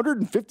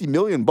 $150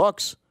 million for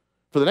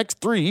the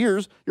next 3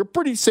 years, you're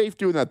pretty safe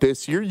doing that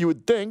this year, you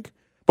would think.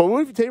 But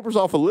what if he tapers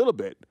off a little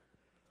bit?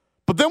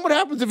 But then what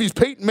happens if he's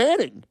Peyton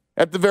Manning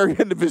at the very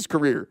end of his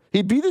career?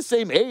 He'd be the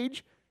same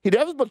age. He'd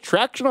have as much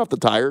traction off the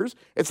tires.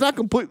 It's not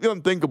completely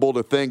unthinkable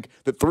to think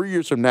that 3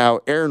 years from now,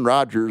 Aaron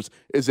Rodgers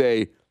is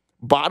a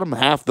bottom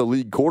half of the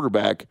league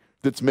quarterback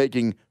that's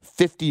making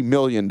 $50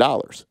 million.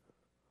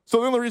 So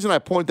the only reason I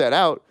point that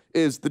out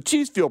is the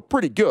Chiefs feel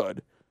pretty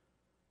good.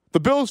 The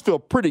Bills feel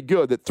pretty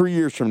good that 3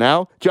 years from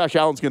now, Josh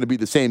Allen's going to be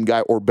the same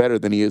guy or better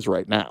than he is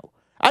right now.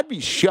 I'd be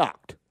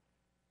shocked.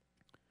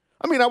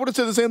 I mean, I would have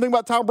said the same thing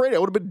about Tom Brady. I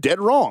would have been dead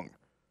wrong.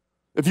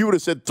 If you would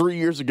have said 3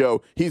 years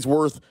ago he's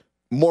worth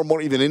more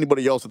money than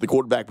anybody else at the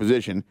quarterback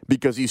position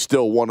because he's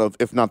still one of,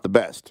 if not the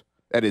best,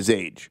 at his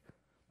age.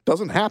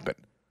 Doesn't happen.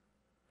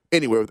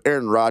 Anyway, with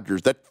Aaron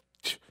Rodgers,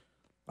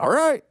 all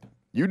right,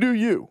 you do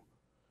you.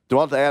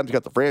 Devontae Adams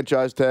got the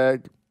franchise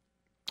tag.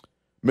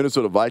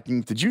 Minnesota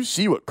Vikings. Did you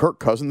see what Kirk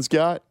Cousins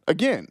got?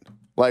 Again,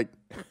 like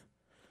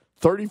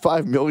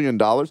 $35 million.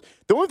 The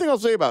only thing I'll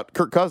say about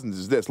Kirk Cousins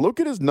is this.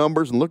 Look at his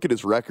numbers and look at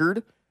his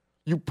record.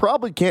 You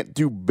probably can't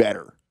do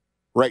better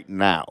right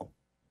now.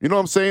 You know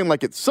what I'm saying?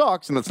 Like, it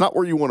sucks, and it's not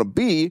where you want to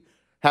be,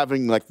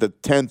 having like the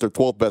 10th or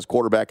 12th best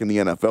quarterback in the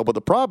NFL. But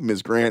the problem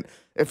is, Grant,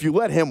 if you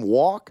let him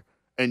walk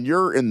and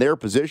you're in their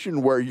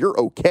position where you're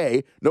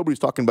okay, nobody's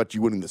talking about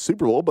you winning the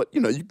Super Bowl, but,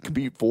 you know, you can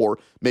compete for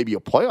maybe a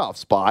playoff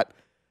spot.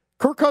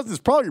 Kirk Cousins is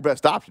probably your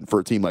best option for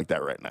a team like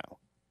that right now.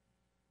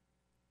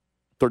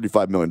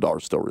 $35 million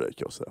is still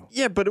ridiculous, though.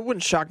 Yeah, but it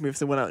wouldn't shock me if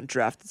they went out and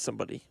drafted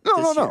somebody.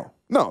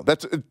 No.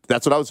 That's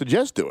what I would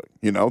suggest doing.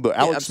 You know, the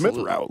Alex Smith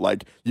route.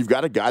 Like, you've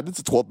got a guy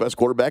that's the 12th best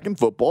quarterback in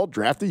football,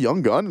 draft a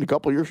young gun, and a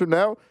couple of years from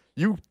now,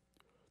 you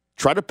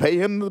try to pay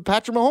him the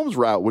Patrick Mahomes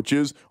route, which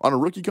is on a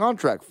rookie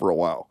contract for a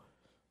while.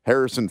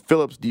 Harrison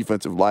Phillips,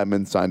 defensive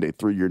lineman, signed a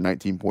 3-year,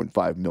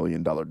 $19.5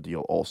 million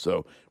deal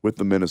also with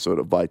the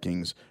Minnesota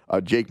Vikings.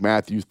 Jake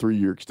Matthews,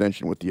 3-year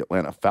extension with the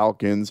Atlanta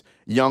Falcons.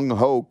 Young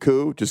Ho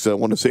Koo, just I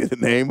want to say the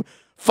name,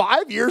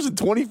 5 years and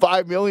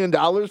 $25 million.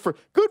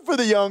 Good for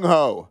the Young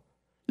Ho.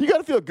 You got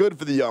to feel good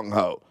for the Young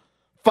Ho.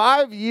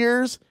 5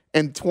 years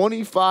and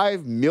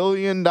 $25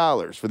 million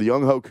for the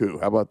Young Ho Koo.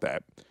 How about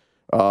that?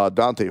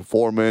 Dante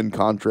Foreman,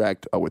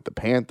 contract with the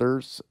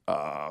Panthers.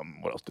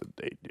 What else did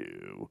they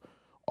do?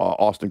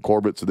 Austin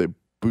Corbett, so they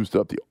boosted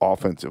up the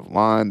offensive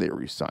line. They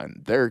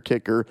re-signed their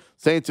kicker.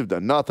 Saints have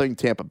done nothing.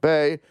 Tampa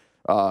Bay,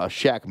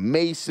 Shaq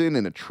Mason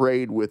in a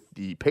trade with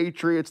the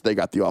Patriots. They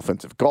got the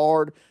offensive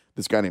guard.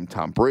 This guy named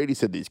Tom Brady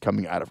said that he's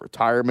coming out of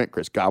retirement.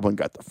 Chris Godwin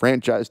got the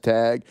franchise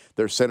tag.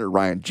 Their center,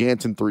 Ryan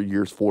Jansen, 3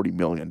 years, $40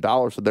 million.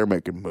 So they're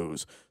making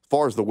moves. As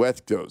far as the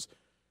West goes,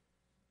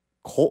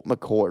 Colt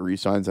McCoy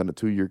re-signs on a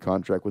 2-year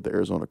contract with the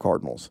Arizona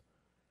Cardinals.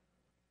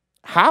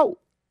 How?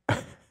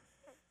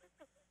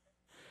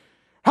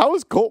 How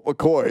is Colt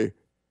McCoy? I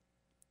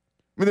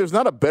mean, there's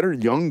not a better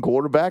young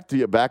quarterback to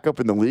be a backup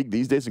in the league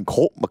these days than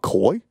Colt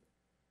McCoy.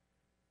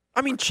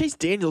 I mean, Chase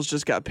Daniels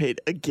just got paid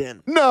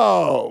again.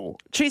 No.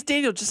 Chase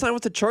Daniels just signed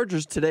with the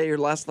Chargers today or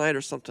last night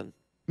or something.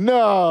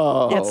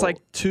 No. Yeah, it's like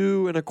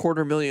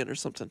 $2.25 million or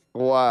something.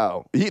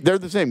 Wow. They're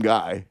the same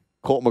guy.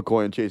 Colt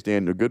McCoy and Chase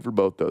Daniels. Good for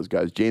both those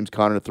guys. James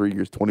Conner, 3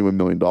 years, $21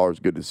 million.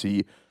 Good to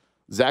see.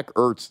 Zach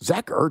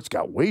Ertz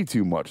got way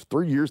too much.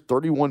 3 years,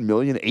 $31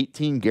 million,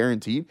 18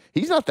 guaranteed.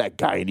 He's not that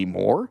guy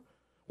anymore.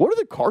 What are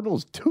the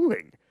Cardinals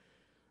doing?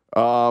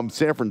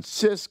 San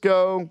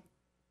Francisco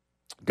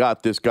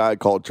got this guy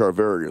called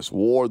Charvarius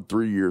Ward,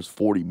 3 years,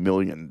 $40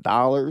 million.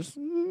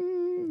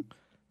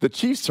 The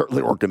Chiefs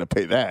certainly weren't going to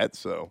pay that,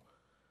 so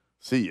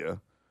see ya.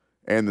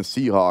 And the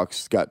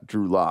Seahawks got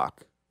Drew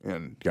Lock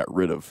and got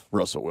rid of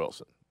Russell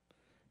Wilson.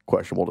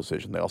 Questionable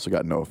decision. They also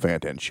got Noah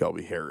Fant and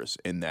Shelby Harris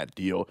in that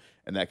deal.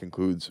 And that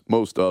concludes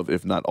most of,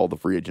 if not all, the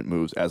free agent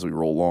moves as we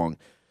roll along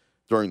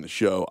during the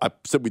show. I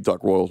said we'd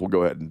talk Royals. We'll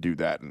go ahead and do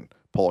that and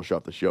polish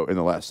off the show in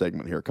the last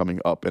segment here coming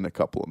up in a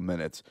couple of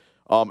minutes.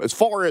 As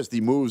far as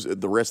the moves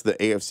the rest of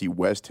the AFC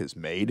West has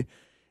made,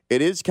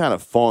 it is kind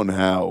of fun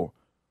how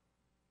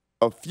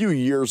a few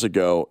years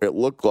ago it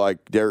looked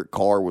like Derek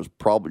Carr was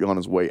probably on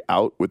his way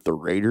out with the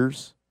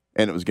Raiders,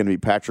 and it was going to be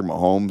Patrick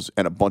Mahomes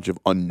and a bunch of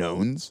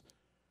unknowns.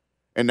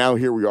 And now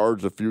here we are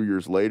just a few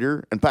years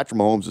later, and Patrick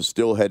Mahomes is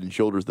still head and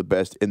shoulders the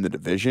best in the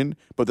division,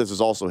 but this is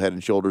also head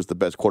and shoulders the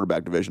best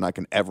quarterback division I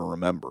can ever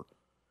remember,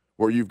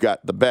 where you've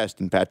got the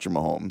best in Patrick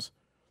Mahomes.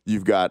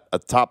 You've got a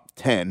top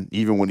 10,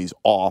 even when he's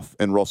off,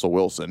 in Russell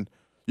Wilson.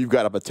 You've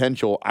got a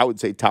potential, I would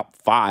say, top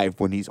 5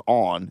 when he's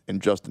on in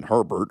Justin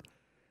Herbert.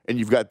 And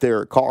you've got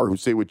Derek Carr, who,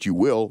 say what you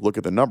will, look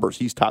at the numbers,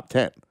 he's top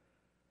 10.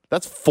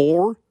 That's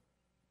 4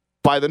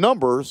 by the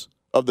numbers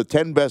of the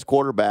 10 best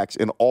quarterbacks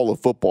in all of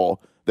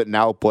football that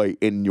now play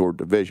in your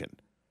division.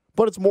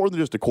 But it's more than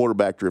just a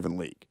quarterback-driven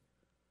league.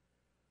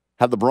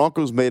 Have the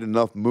Broncos made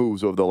enough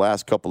moves over the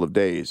last couple of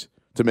days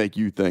to make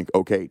you think,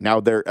 okay, now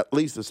they're at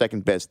least the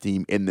second-best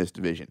team in this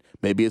division?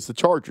 Maybe it's the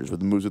Chargers with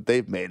the moves that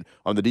they've made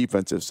on the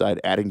defensive side,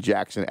 adding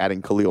Jackson,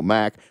 adding Khalil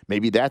Mack.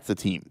 Maybe that's the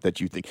team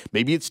that you think.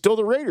 Maybe it's still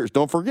the Raiders.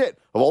 Don't forget,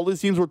 of all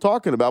these teams we're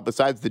talking about,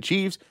 besides the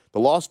Chiefs, the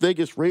Las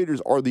Vegas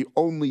Raiders are the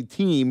only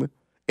team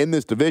in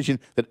this division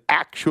that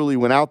actually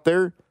went out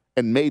there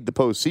and made the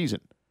postseason.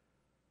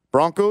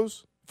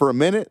 Broncos, for a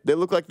minute, they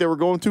looked like they were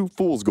going to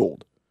fool's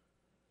gold.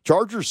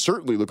 Chargers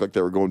certainly looked like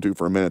they were going to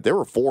for a minute. They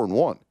were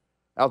 4-1.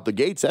 Out the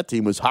gates, that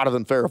team was hotter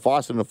than Farrah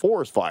Fawcett in a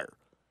forest fire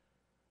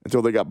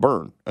until they got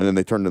burned, and then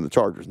they turned in the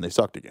Chargers, and they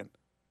sucked again.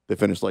 They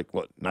finished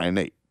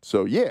 9-8.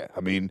 So, yeah, I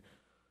mean,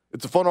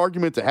 it's a fun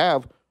argument to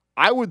have.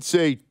 I would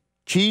say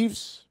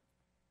Chiefs,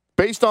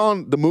 based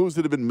on the moves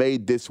that have been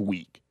made this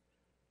week,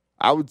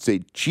 I would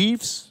say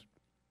Chiefs,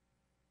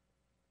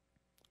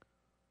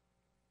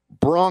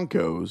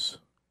 Broncos,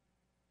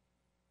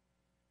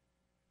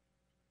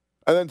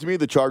 and then to me,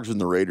 the Chargers and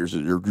the Raiders,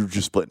 you're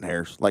just splitting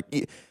hairs.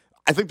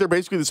 I think they're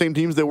basically the same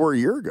teams they were a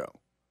year ago.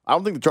 I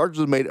don't think the Chargers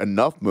have made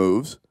enough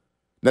moves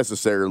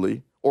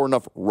necessarily or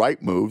enough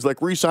right moves.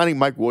 Like re-signing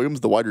Mike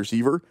Williams, the wide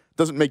receiver,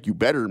 doesn't make you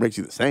better. It makes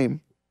you the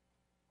same.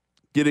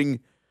 Getting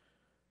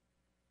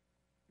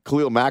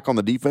Khalil Mack on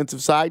the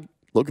defensive side,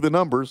 look at the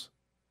numbers.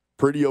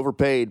 Pretty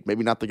overpaid.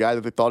 Maybe not the guy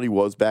that they thought he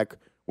was back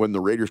when the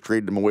Raiders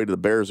traded him away to the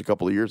Bears a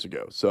couple of years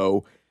ago.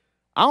 So,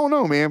 I don't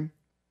know, man.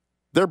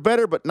 They're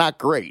better, but not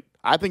great.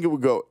 I think it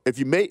would go, if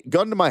you make,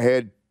 gun to my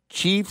head,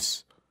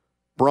 Chiefs,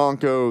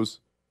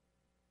 Broncos,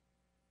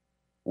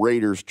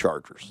 Raiders,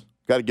 Chargers.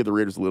 Got to give the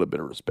Raiders a little bit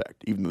of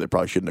respect, even though they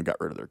probably shouldn't have got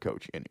rid of their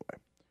coach anyway.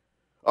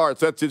 All right,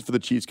 so that's it for the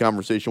Chiefs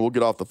conversation. We'll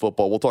get off the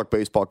football. We'll talk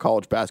baseball,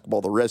 college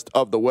basketball the rest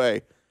of the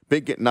way.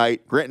 Bink at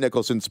Night, Grant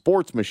Nicholson,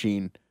 Sports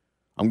Machine.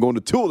 I'm going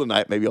to Tool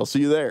tonight. Maybe I'll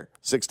see you there.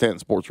 610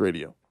 Sports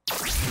Radio.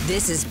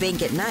 This is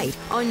Bink at Night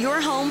on your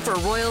home for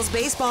Royals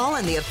baseball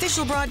and the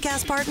official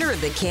broadcast partner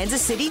of the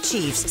Kansas City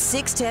Chiefs,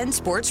 610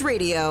 Sports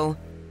Radio.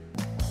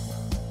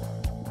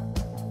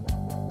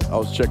 I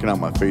was checking out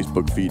my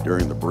Facebook feed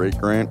during the break,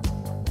 Grant.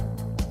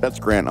 That's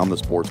Grant on the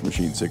Sports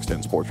Machine,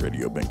 610 Sports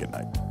Radio, Bink at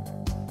Night.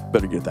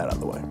 Better get that out of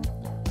the way.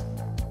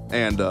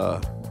 And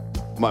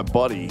my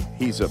buddy,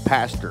 he's a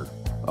pastor.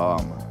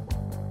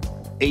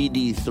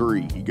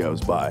 AD3, he goes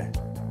by.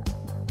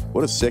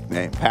 What a sick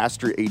name.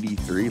 Pastor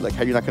AD3. Like,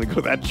 how you not going to go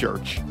to that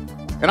church?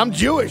 And I'm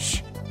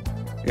Jewish.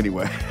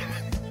 Anyway.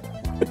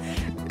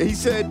 He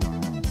said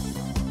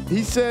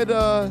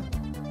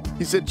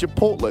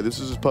Chipotle. This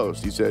is his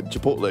post. He said,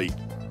 Chipotle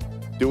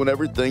doing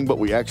everything, but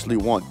we actually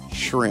want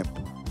shrimp.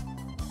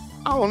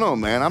 I don't know,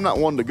 man. I'm not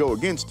one to go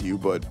against you,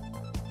 but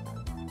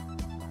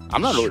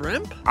I'm not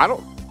shrimp? Really, I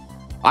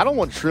don't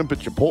want shrimp at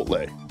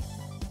Chipotle.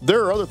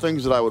 There are other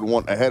things that I would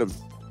want ahead of.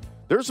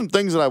 There's some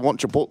things that I want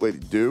Chipotle to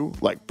do,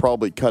 like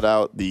probably cut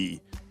out the.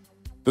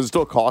 Does it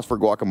still cost for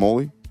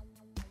guacamole?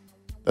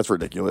 That's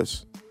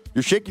ridiculous.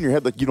 You're shaking your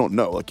head like you don't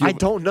know. Like I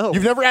don't know.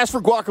 You've never asked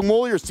for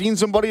guacamole or seen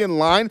somebody in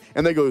line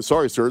and they go,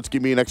 "Sorry, sir, let's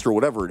give me an extra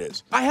whatever it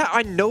is."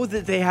 I know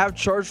that they have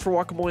charged for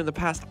guacamole in the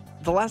past.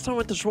 The last time I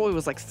went to Chipotle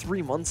was like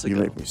 3 months ago.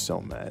 You make me so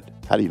mad.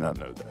 How do you not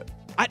know that?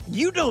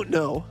 You don't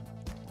know.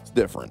 It's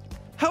different.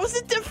 How is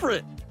it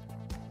different?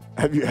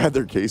 Have you had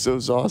their queso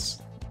sauce?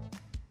 A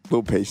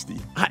little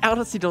pasty. I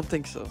honestly don't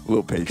think so. A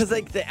little pasty. Because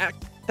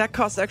that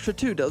costs extra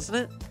too, doesn't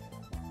it?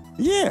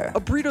 Yeah. A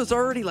burrito's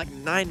already like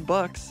 $9.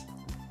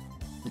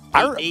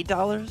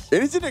 $8?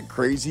 Isn't it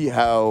crazy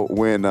how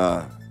when...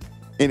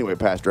 Anyway,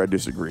 Pastor, I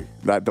disagree.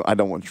 I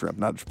don't want shrimp,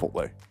 not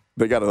Chipotle.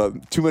 They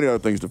got too many other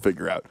things to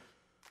figure out.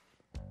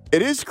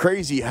 It is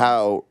crazy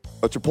how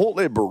a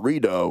Chipotle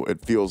burrito,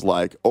 it feels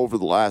like, over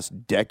the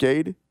last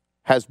decade,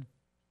 has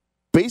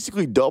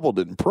basically doubled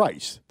in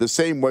price. The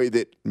same way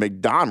that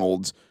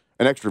McDonald's,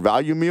 an extra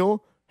value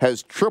meal,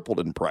 has tripled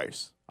in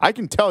price. I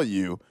can tell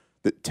you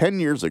that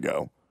 10 years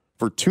ago,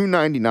 for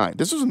 $2.99,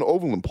 this was in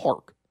Overland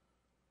Park.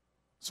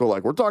 So,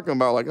 like, we're talking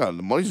about, like, the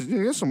money's,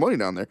 there's some money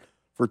down there.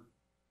 It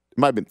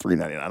might have been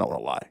 $3.99. I don't want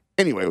to lie.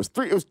 Anyway, it was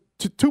 $2. It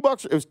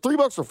was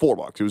 $3 or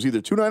 $4. It was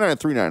either $2.99 or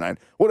 $3.99,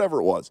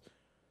 whatever it was.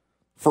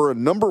 For a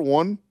number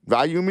one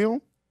value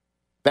meal,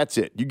 that's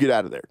it. You get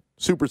out of there.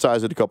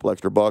 Supersize it a couple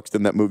extra bucks.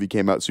 Then that movie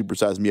came out,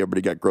 Supersize Me.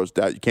 Everybody got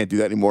grossed out. You can't do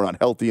that anymore. Not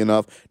healthy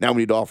enough. Now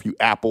we need to offer you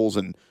apples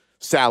and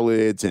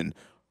salads and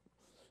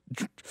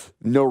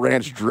no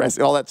ranch dress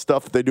and all that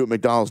stuff that they do at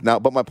McDonald's now.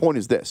 But my point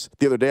is this.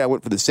 The other day I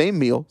went for the same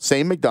meal,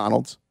 same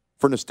McDonald's,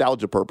 for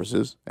nostalgia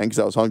purposes and because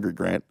I was hungry,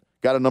 Grant.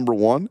 Got a number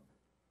one,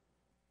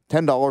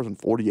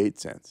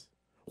 $10.48.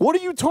 What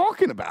are you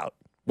talking about?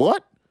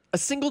 What? A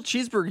single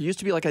cheeseburger used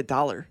to be like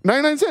 $1.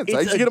 99 cents.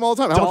 I used to get them all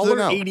the time. How much is it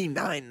now?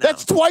 $1.89 now.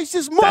 That's twice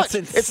as much. That's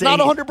insane. It's not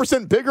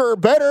 100% bigger or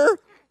better.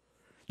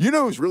 You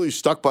know who's really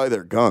stuck by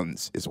their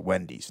guns is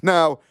Wendy's.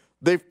 Now,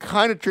 they've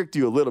kind of tricked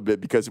you a little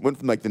bit because it went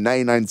from like the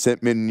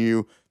 99-cent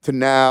menu to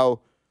now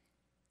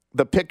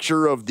the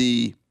picture of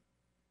the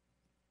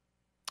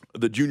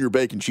junior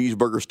bacon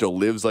cheeseburger still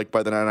lives like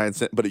by the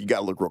 99-cent, but you got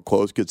to look real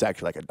close because it's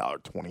actually like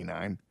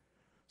 $1.29.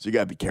 So you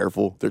got to be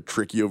careful. They're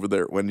tricky over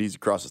there at Wendy's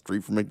across the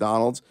street from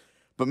McDonald's.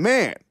 But,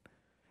 man,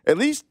 at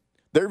least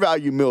their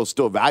value meal is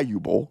still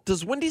valuable.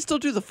 Does Wendy's still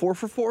do the 4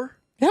 for $4?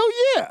 Hell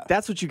yeah.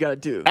 That's what you got to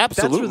do.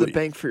 Absolutely. That's where the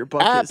bang for your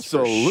buck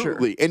Absolutely. is, for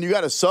sure. And you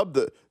got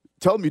to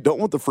tell them you don't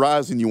want the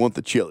fries and you want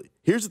the chili.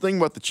 Here's the thing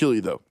about the chili,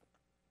 though.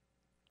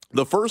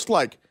 The first,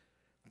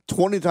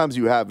 20 times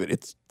you have it,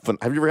 it's fun.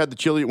 Have you ever had the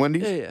chili at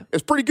Wendy's? Yeah.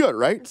 It's pretty good,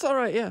 right? It's all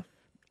right, yeah.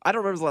 I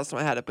don't remember the last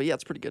time I had it, but yeah,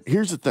 it's pretty good.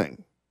 Here's the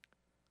thing.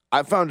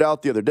 I found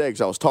out the other day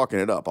because I was talking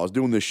it up. I was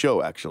doing this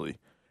show, actually,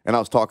 and I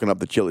was talking up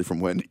the chili from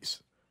Wendy's.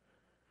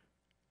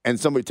 And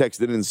somebody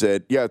texted in and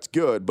said, yeah, it's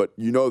good, but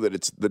you know that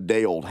it's the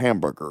day-old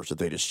hamburgers that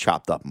they just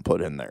chopped up and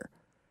put in there.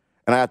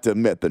 And I have to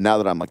admit that now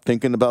that I'm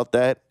thinking about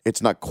that,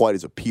 it's not quite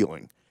as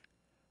appealing.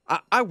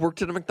 I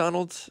worked at a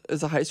McDonald's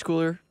as a high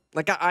schooler.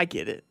 I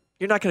get it.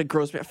 You're not going to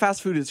gross me out.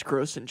 Fast food is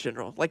gross in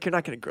general. You're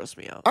not going to gross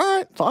me out. All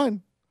right,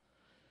 fine.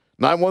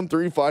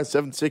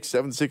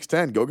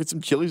 913-576-7610. Go get some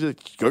Chili's.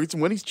 Go get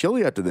some Wendy's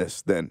chili after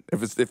this. Then,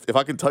 if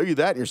I can tell you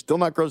that and you're still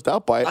not grossed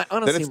out by it,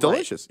 then it's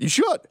delicious. You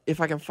should. If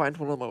I can find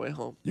one on my way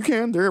home, you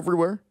can. They're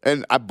everywhere,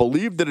 and I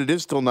believe that it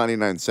is still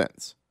 99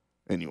 cents.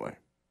 Anyway,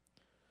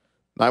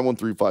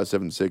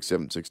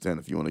 913-576-7610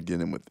 if you want to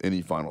get in with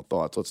any final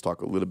thoughts. Let's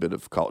talk a little bit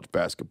of college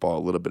basketball,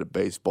 a little bit of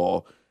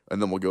baseball,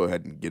 and then we'll go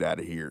ahead and get out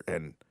of here.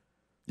 And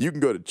you can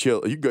go to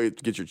chill. You can go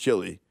get your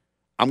chili.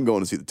 I'm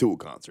going to see the Tool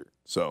concert.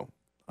 So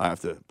I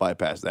have to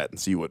bypass that and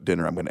see what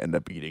dinner I'm going to end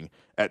up eating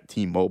at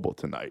T-Mobile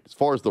tonight. As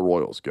far as the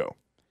Royals go,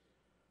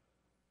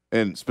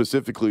 and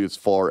specifically as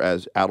far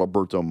as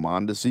Adalberto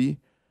Mondesi,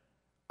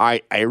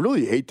 I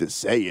really hate to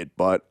say it,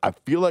 but I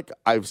feel like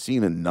I've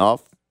seen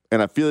enough.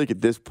 And I feel like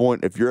at this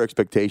point, if your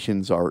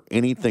expectations are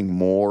anything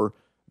more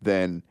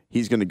than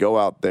he's going to go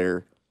out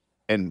there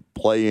and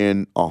play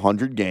in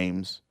 100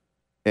 games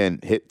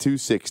and hit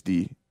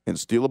 260 and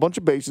steal a bunch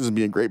of bases and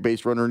be a great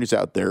base runner and he's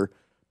out there,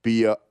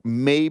 be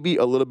maybe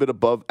a little bit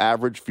above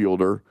average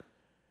fielder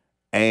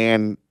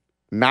and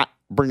not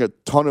bring a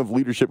ton of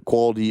leadership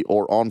quality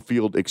or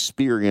on-field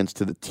experience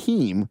to the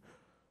team,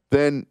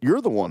 then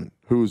you're the one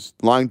who's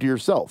lying to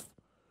yourself.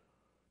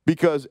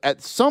 Because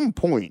at some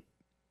point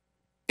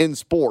in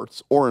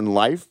sports or in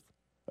life,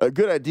 a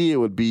good idea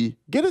would be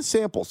get a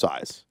sample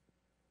size.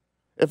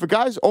 If a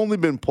guy's only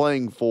been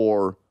playing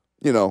for,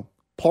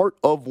 part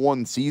of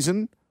one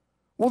season,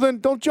 well, then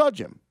don't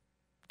judge him.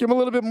 Give him a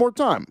little bit more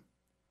time.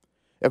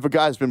 If a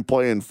guy's been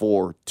playing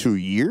for 2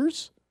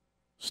 years,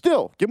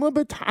 still, give him a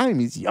bit of time.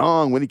 He's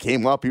young. When he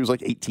came up, he was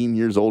like 18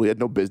 years old. He had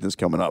no business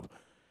coming up.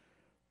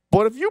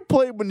 But if you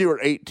played when you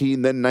were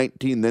 18, then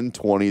 19, then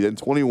 20, then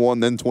 21,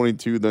 then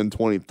 22, then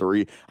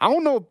 23, I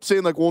don't know,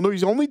 saying like, well, no,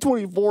 he's only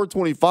 24,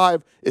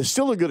 25 is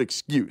still a good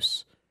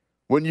excuse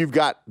when you've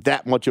got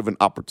that much of an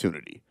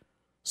opportunity.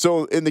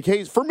 So in the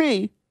case, for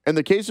me, in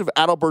the case of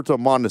Adalberto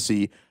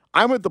Mondesi,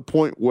 I'm at the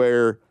point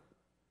where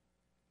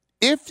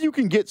if you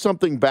can get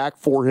something back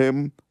for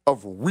him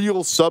of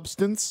real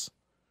substance,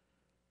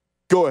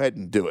 go ahead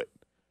and do it.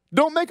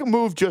 Don't make a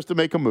move just to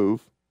make a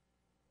move.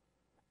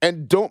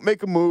 And don't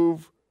make a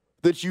move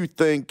that you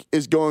think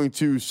is going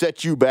to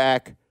set you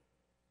back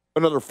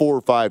another 4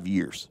 or 5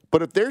 years.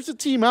 But if there's a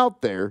team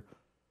out there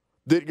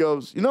that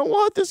goes, you know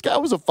what, this guy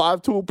was a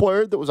 5-tool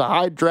player that was a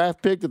high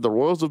draft pick that the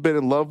Royals have been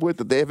in love with,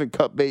 that they haven't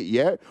cut bait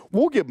yet,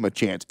 we'll give him a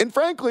chance. And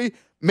frankly,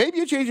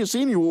 maybe a change of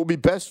scenery will be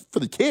best for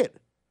the kid.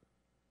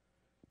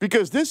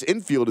 Because this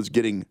infield is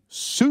getting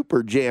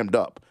super jammed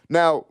up.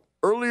 Now,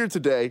 earlier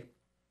today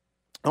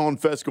on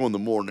Fesco in the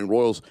Morning,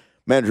 Royals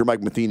manager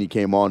Mike Matheny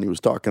came on. He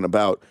was talking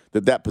about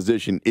that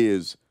position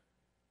is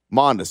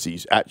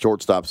Mondesi's at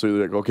shortstop. So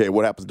they're like, okay,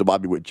 what happens to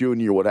Bobby Witt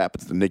Jr.? What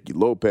happens to Nicky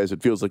Lopez?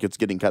 It feels like it's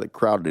getting kind of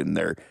crowded in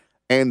there.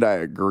 And I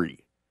agree.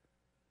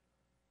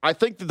 I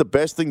think that the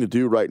best thing to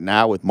do right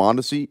now with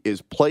Mondesi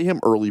is play him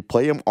early,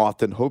 play him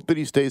often, hope that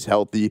he stays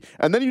healthy,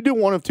 and then you do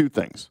one of two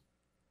things.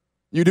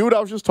 You do what I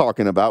was just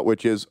talking about,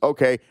 which is,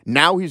 okay,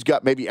 now he's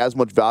got maybe as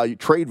much value,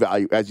 trade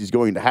value, as he's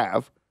going to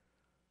have.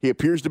 He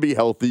appears to be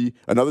healthy.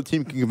 Another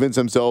team can convince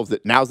themselves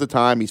that now's the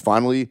time. He's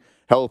finally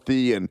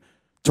healthy and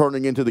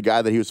turning into the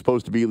guy that he was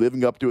supposed to be,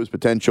 living up to his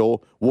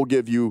potential. We'll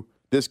give you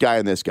this guy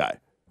and this guy.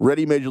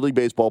 Ready Major League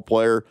Baseball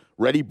player,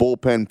 ready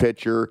bullpen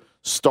pitcher,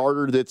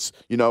 starter that's,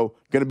 going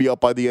to be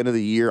up by the end of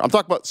the year. I'm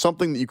talking about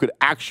something that you could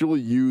actually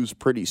use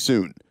pretty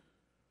soon.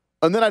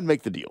 And then I'd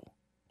make the deal.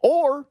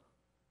 Or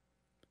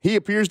he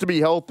appears to be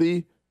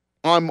healthy.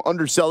 I'm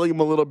underselling him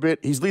a little bit.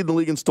 He's leading the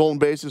league in stolen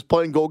bases,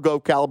 playing Gold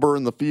Glove caliber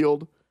in the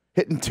field,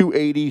 hitting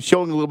 280,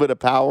 showing a little bit of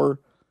power,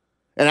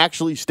 and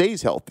actually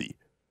stays healthy.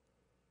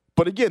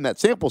 But again, that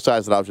sample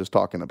size that I was just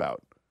talking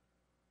about,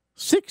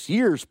 6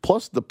 years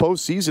plus the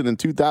postseason in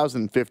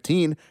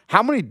 2015,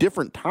 how many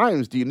different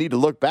times do you need to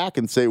look back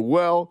and say,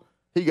 well,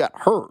 he got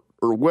hurt,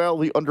 or well,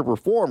 he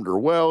underperformed, or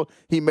well,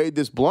 he made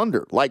this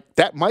blunder? Like,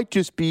 that might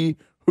just be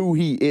who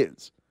he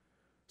is.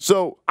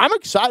 So I'm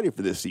excited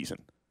for this season.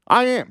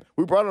 I am.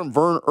 We brought on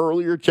Vern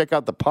earlier. Check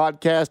out the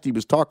podcast. He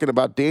was talking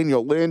about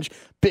Daniel Lynch.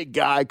 Big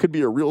guy. Could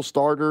be a real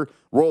starter.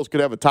 Royals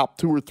could have a top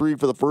 2 or 3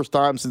 for the first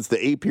time since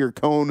the A-Pier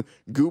Cone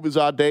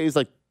Gubazad days.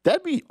 Like,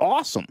 that'd be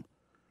awesome.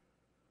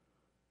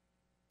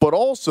 But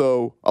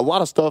also, a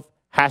lot of stuff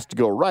has to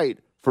go right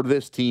for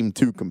this team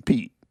to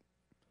compete.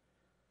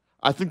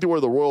 I think that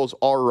where the Royals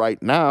are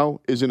right now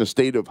is in a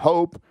state of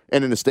hope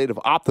and in a state of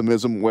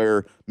optimism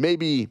where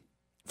maybe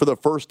for the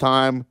first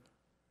time,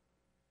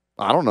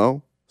 I don't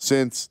know,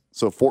 since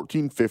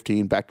 14,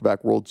 15,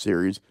 back-to-back World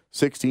Series.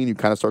 16, you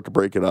kind of start to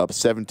break it up.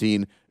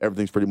 17,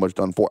 everything's pretty much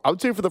done for. I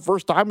would say for the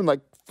first time in like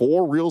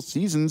 4 real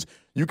seasons,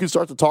 you can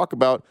start to talk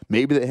about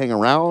maybe they hang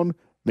around,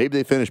 maybe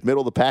they finish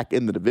middle of the pack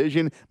in the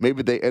division,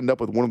 maybe they end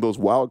up with one of those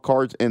wild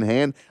cards in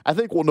hand. I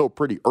think we'll know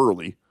pretty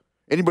early.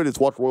 Anybody that's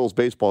watched Royals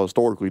baseball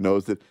historically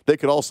knows that they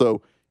could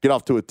also get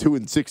off to a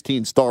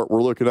 2-16 start.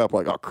 We're looking up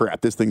like, oh,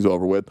 crap, this thing's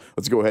over with.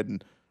 Let's go ahead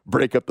and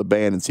break up the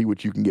band and see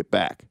what you can get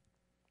back.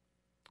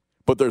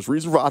 But there's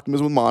reason for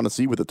optimism with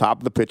Mondesi, with the top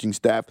of the pitching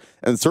staff,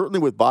 and certainly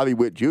with Bobby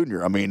Witt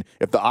Jr. I mean,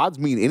 if the odds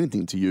mean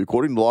anything to you,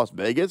 according to Las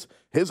Vegas,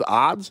 his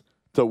odds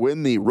to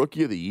win the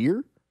Rookie of the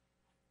Year,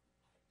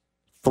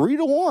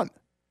 3-1.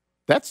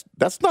 That's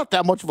not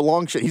that much of a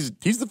long shot. He's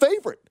the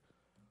favorite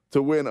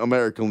to win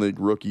American League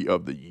Rookie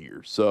of the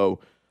Year. So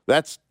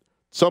that's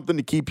something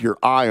to keep your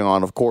eye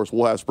on. Of course,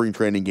 we'll have spring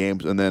training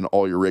games and then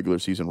all your regular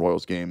season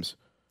Royals games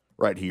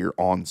right here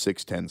on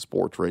 610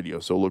 Sports Radio.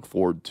 So look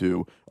forward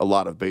to a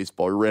lot of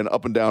baseball. We ran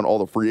up and down all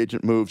the free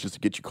agent moves just to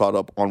get you caught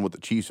up on what the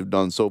Chiefs have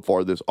done so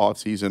far this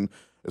offseason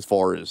as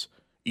far as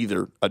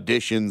either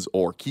additions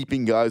or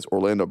keeping guys.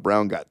 Orlando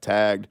Brown got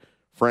tagged.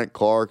 Frank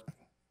Clark,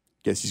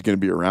 guess he's going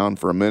to be around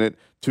for a minute.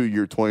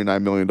 2-year,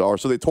 $29 million.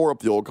 So they tore up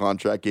the old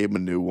contract, gave him a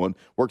new one.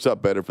 Works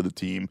out better for the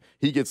team.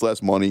 He gets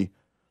less money.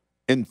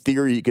 In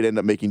theory, he could end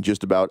up making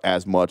just about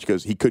as much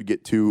because he could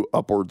get to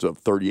upwards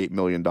of $38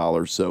 million.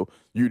 So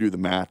you do the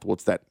math.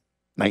 What's that,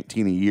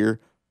 19 a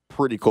year?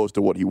 Pretty close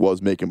to what he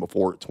was making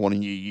before, 20 a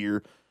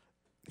year.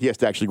 He has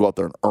to actually go out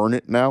there and earn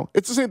it now.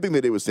 It's the same thing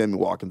they did with Sammy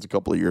Watkins a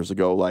couple of years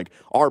ago. Like,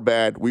 our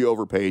bad, we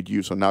overpaid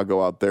you, so now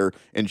go out there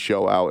and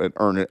show out and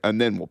earn it,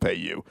 and then we'll pay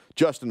you.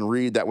 Justin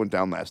Reed, that went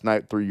down last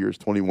night, 3 years,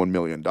 $21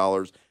 million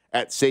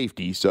at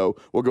safety. So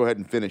we'll go ahead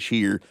and finish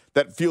here.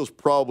 That feels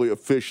probably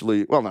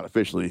officially, well, not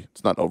officially,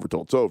 it's not over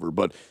till it's over,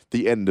 but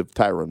the end of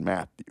Tyrann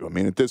Mathieu. I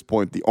mean, at this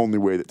point, the only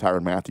way that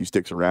Tyrann Mathieu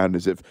sticks around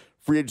is if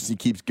free agency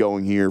keeps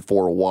going here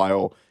for a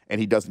while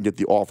and he doesn't get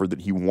the offer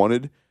that he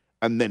wanted.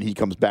 And then he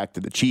comes back to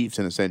the Chiefs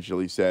and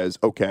essentially says,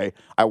 okay,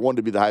 I wanted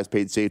to be the highest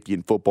paid safety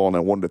in football and I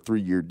wanted a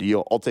 3-year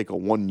deal. I'll take a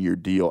 1-year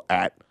deal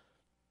at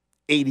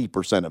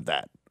 80% of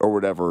that or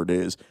whatever it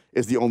is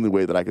the only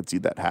way that I could see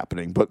that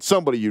happening. But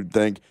somebody you'd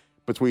think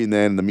between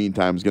then and the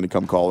meantime is going to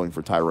come calling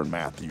for Tyrann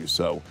Mathieu.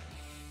 So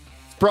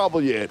it's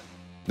probably it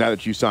now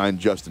that you signed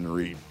Justin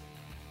Reed.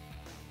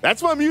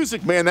 That's my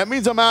music, man. That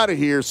means I'm out of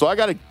here. So I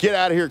got to get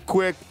out of here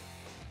quick.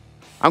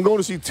 I'm going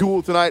to see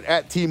Tool tonight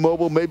at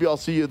T-Mobile. Maybe I'll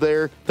see you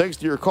there. Thanks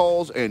to your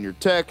calls and your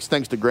texts.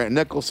 Thanks to Grant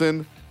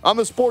Nicholson. I'm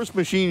the sports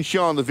machine,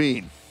 Sean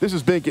Levine. This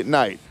is Bink at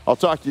Night. I'll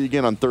talk to you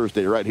again on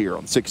Thursday right here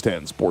on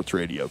 610 Sports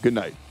Radio. Good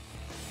night.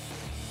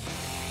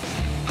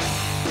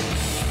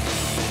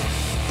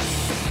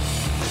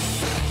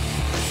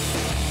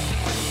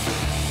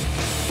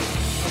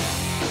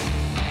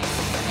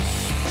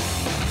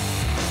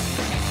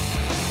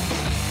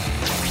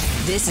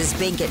 This is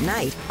Bink at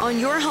Night on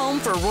your home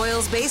for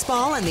Royals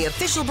baseball and the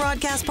official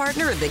broadcast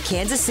partner of the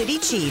Kansas City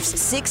Chiefs,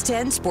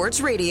 610 Sports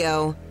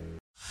Radio.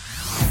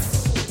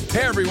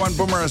 Hey everyone,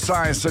 Boomer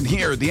Esiason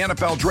here. The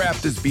NFL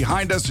Draft is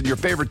behind us and your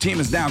favorite team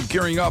is now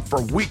gearing up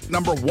for week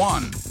number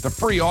 1. The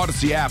free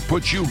Odyssey app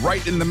puts you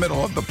right in the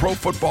middle of the pro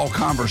football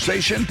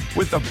conversation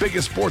with the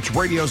biggest sports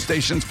radio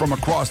stations from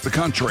across the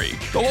country.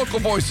 The local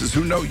voices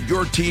who know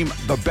your team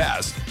the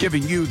best,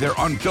 giving you their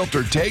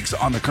unfiltered takes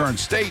on the current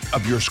state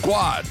of your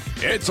squad.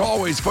 It's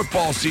always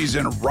football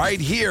season right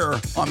here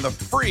on the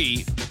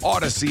free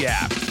Odyssey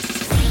app.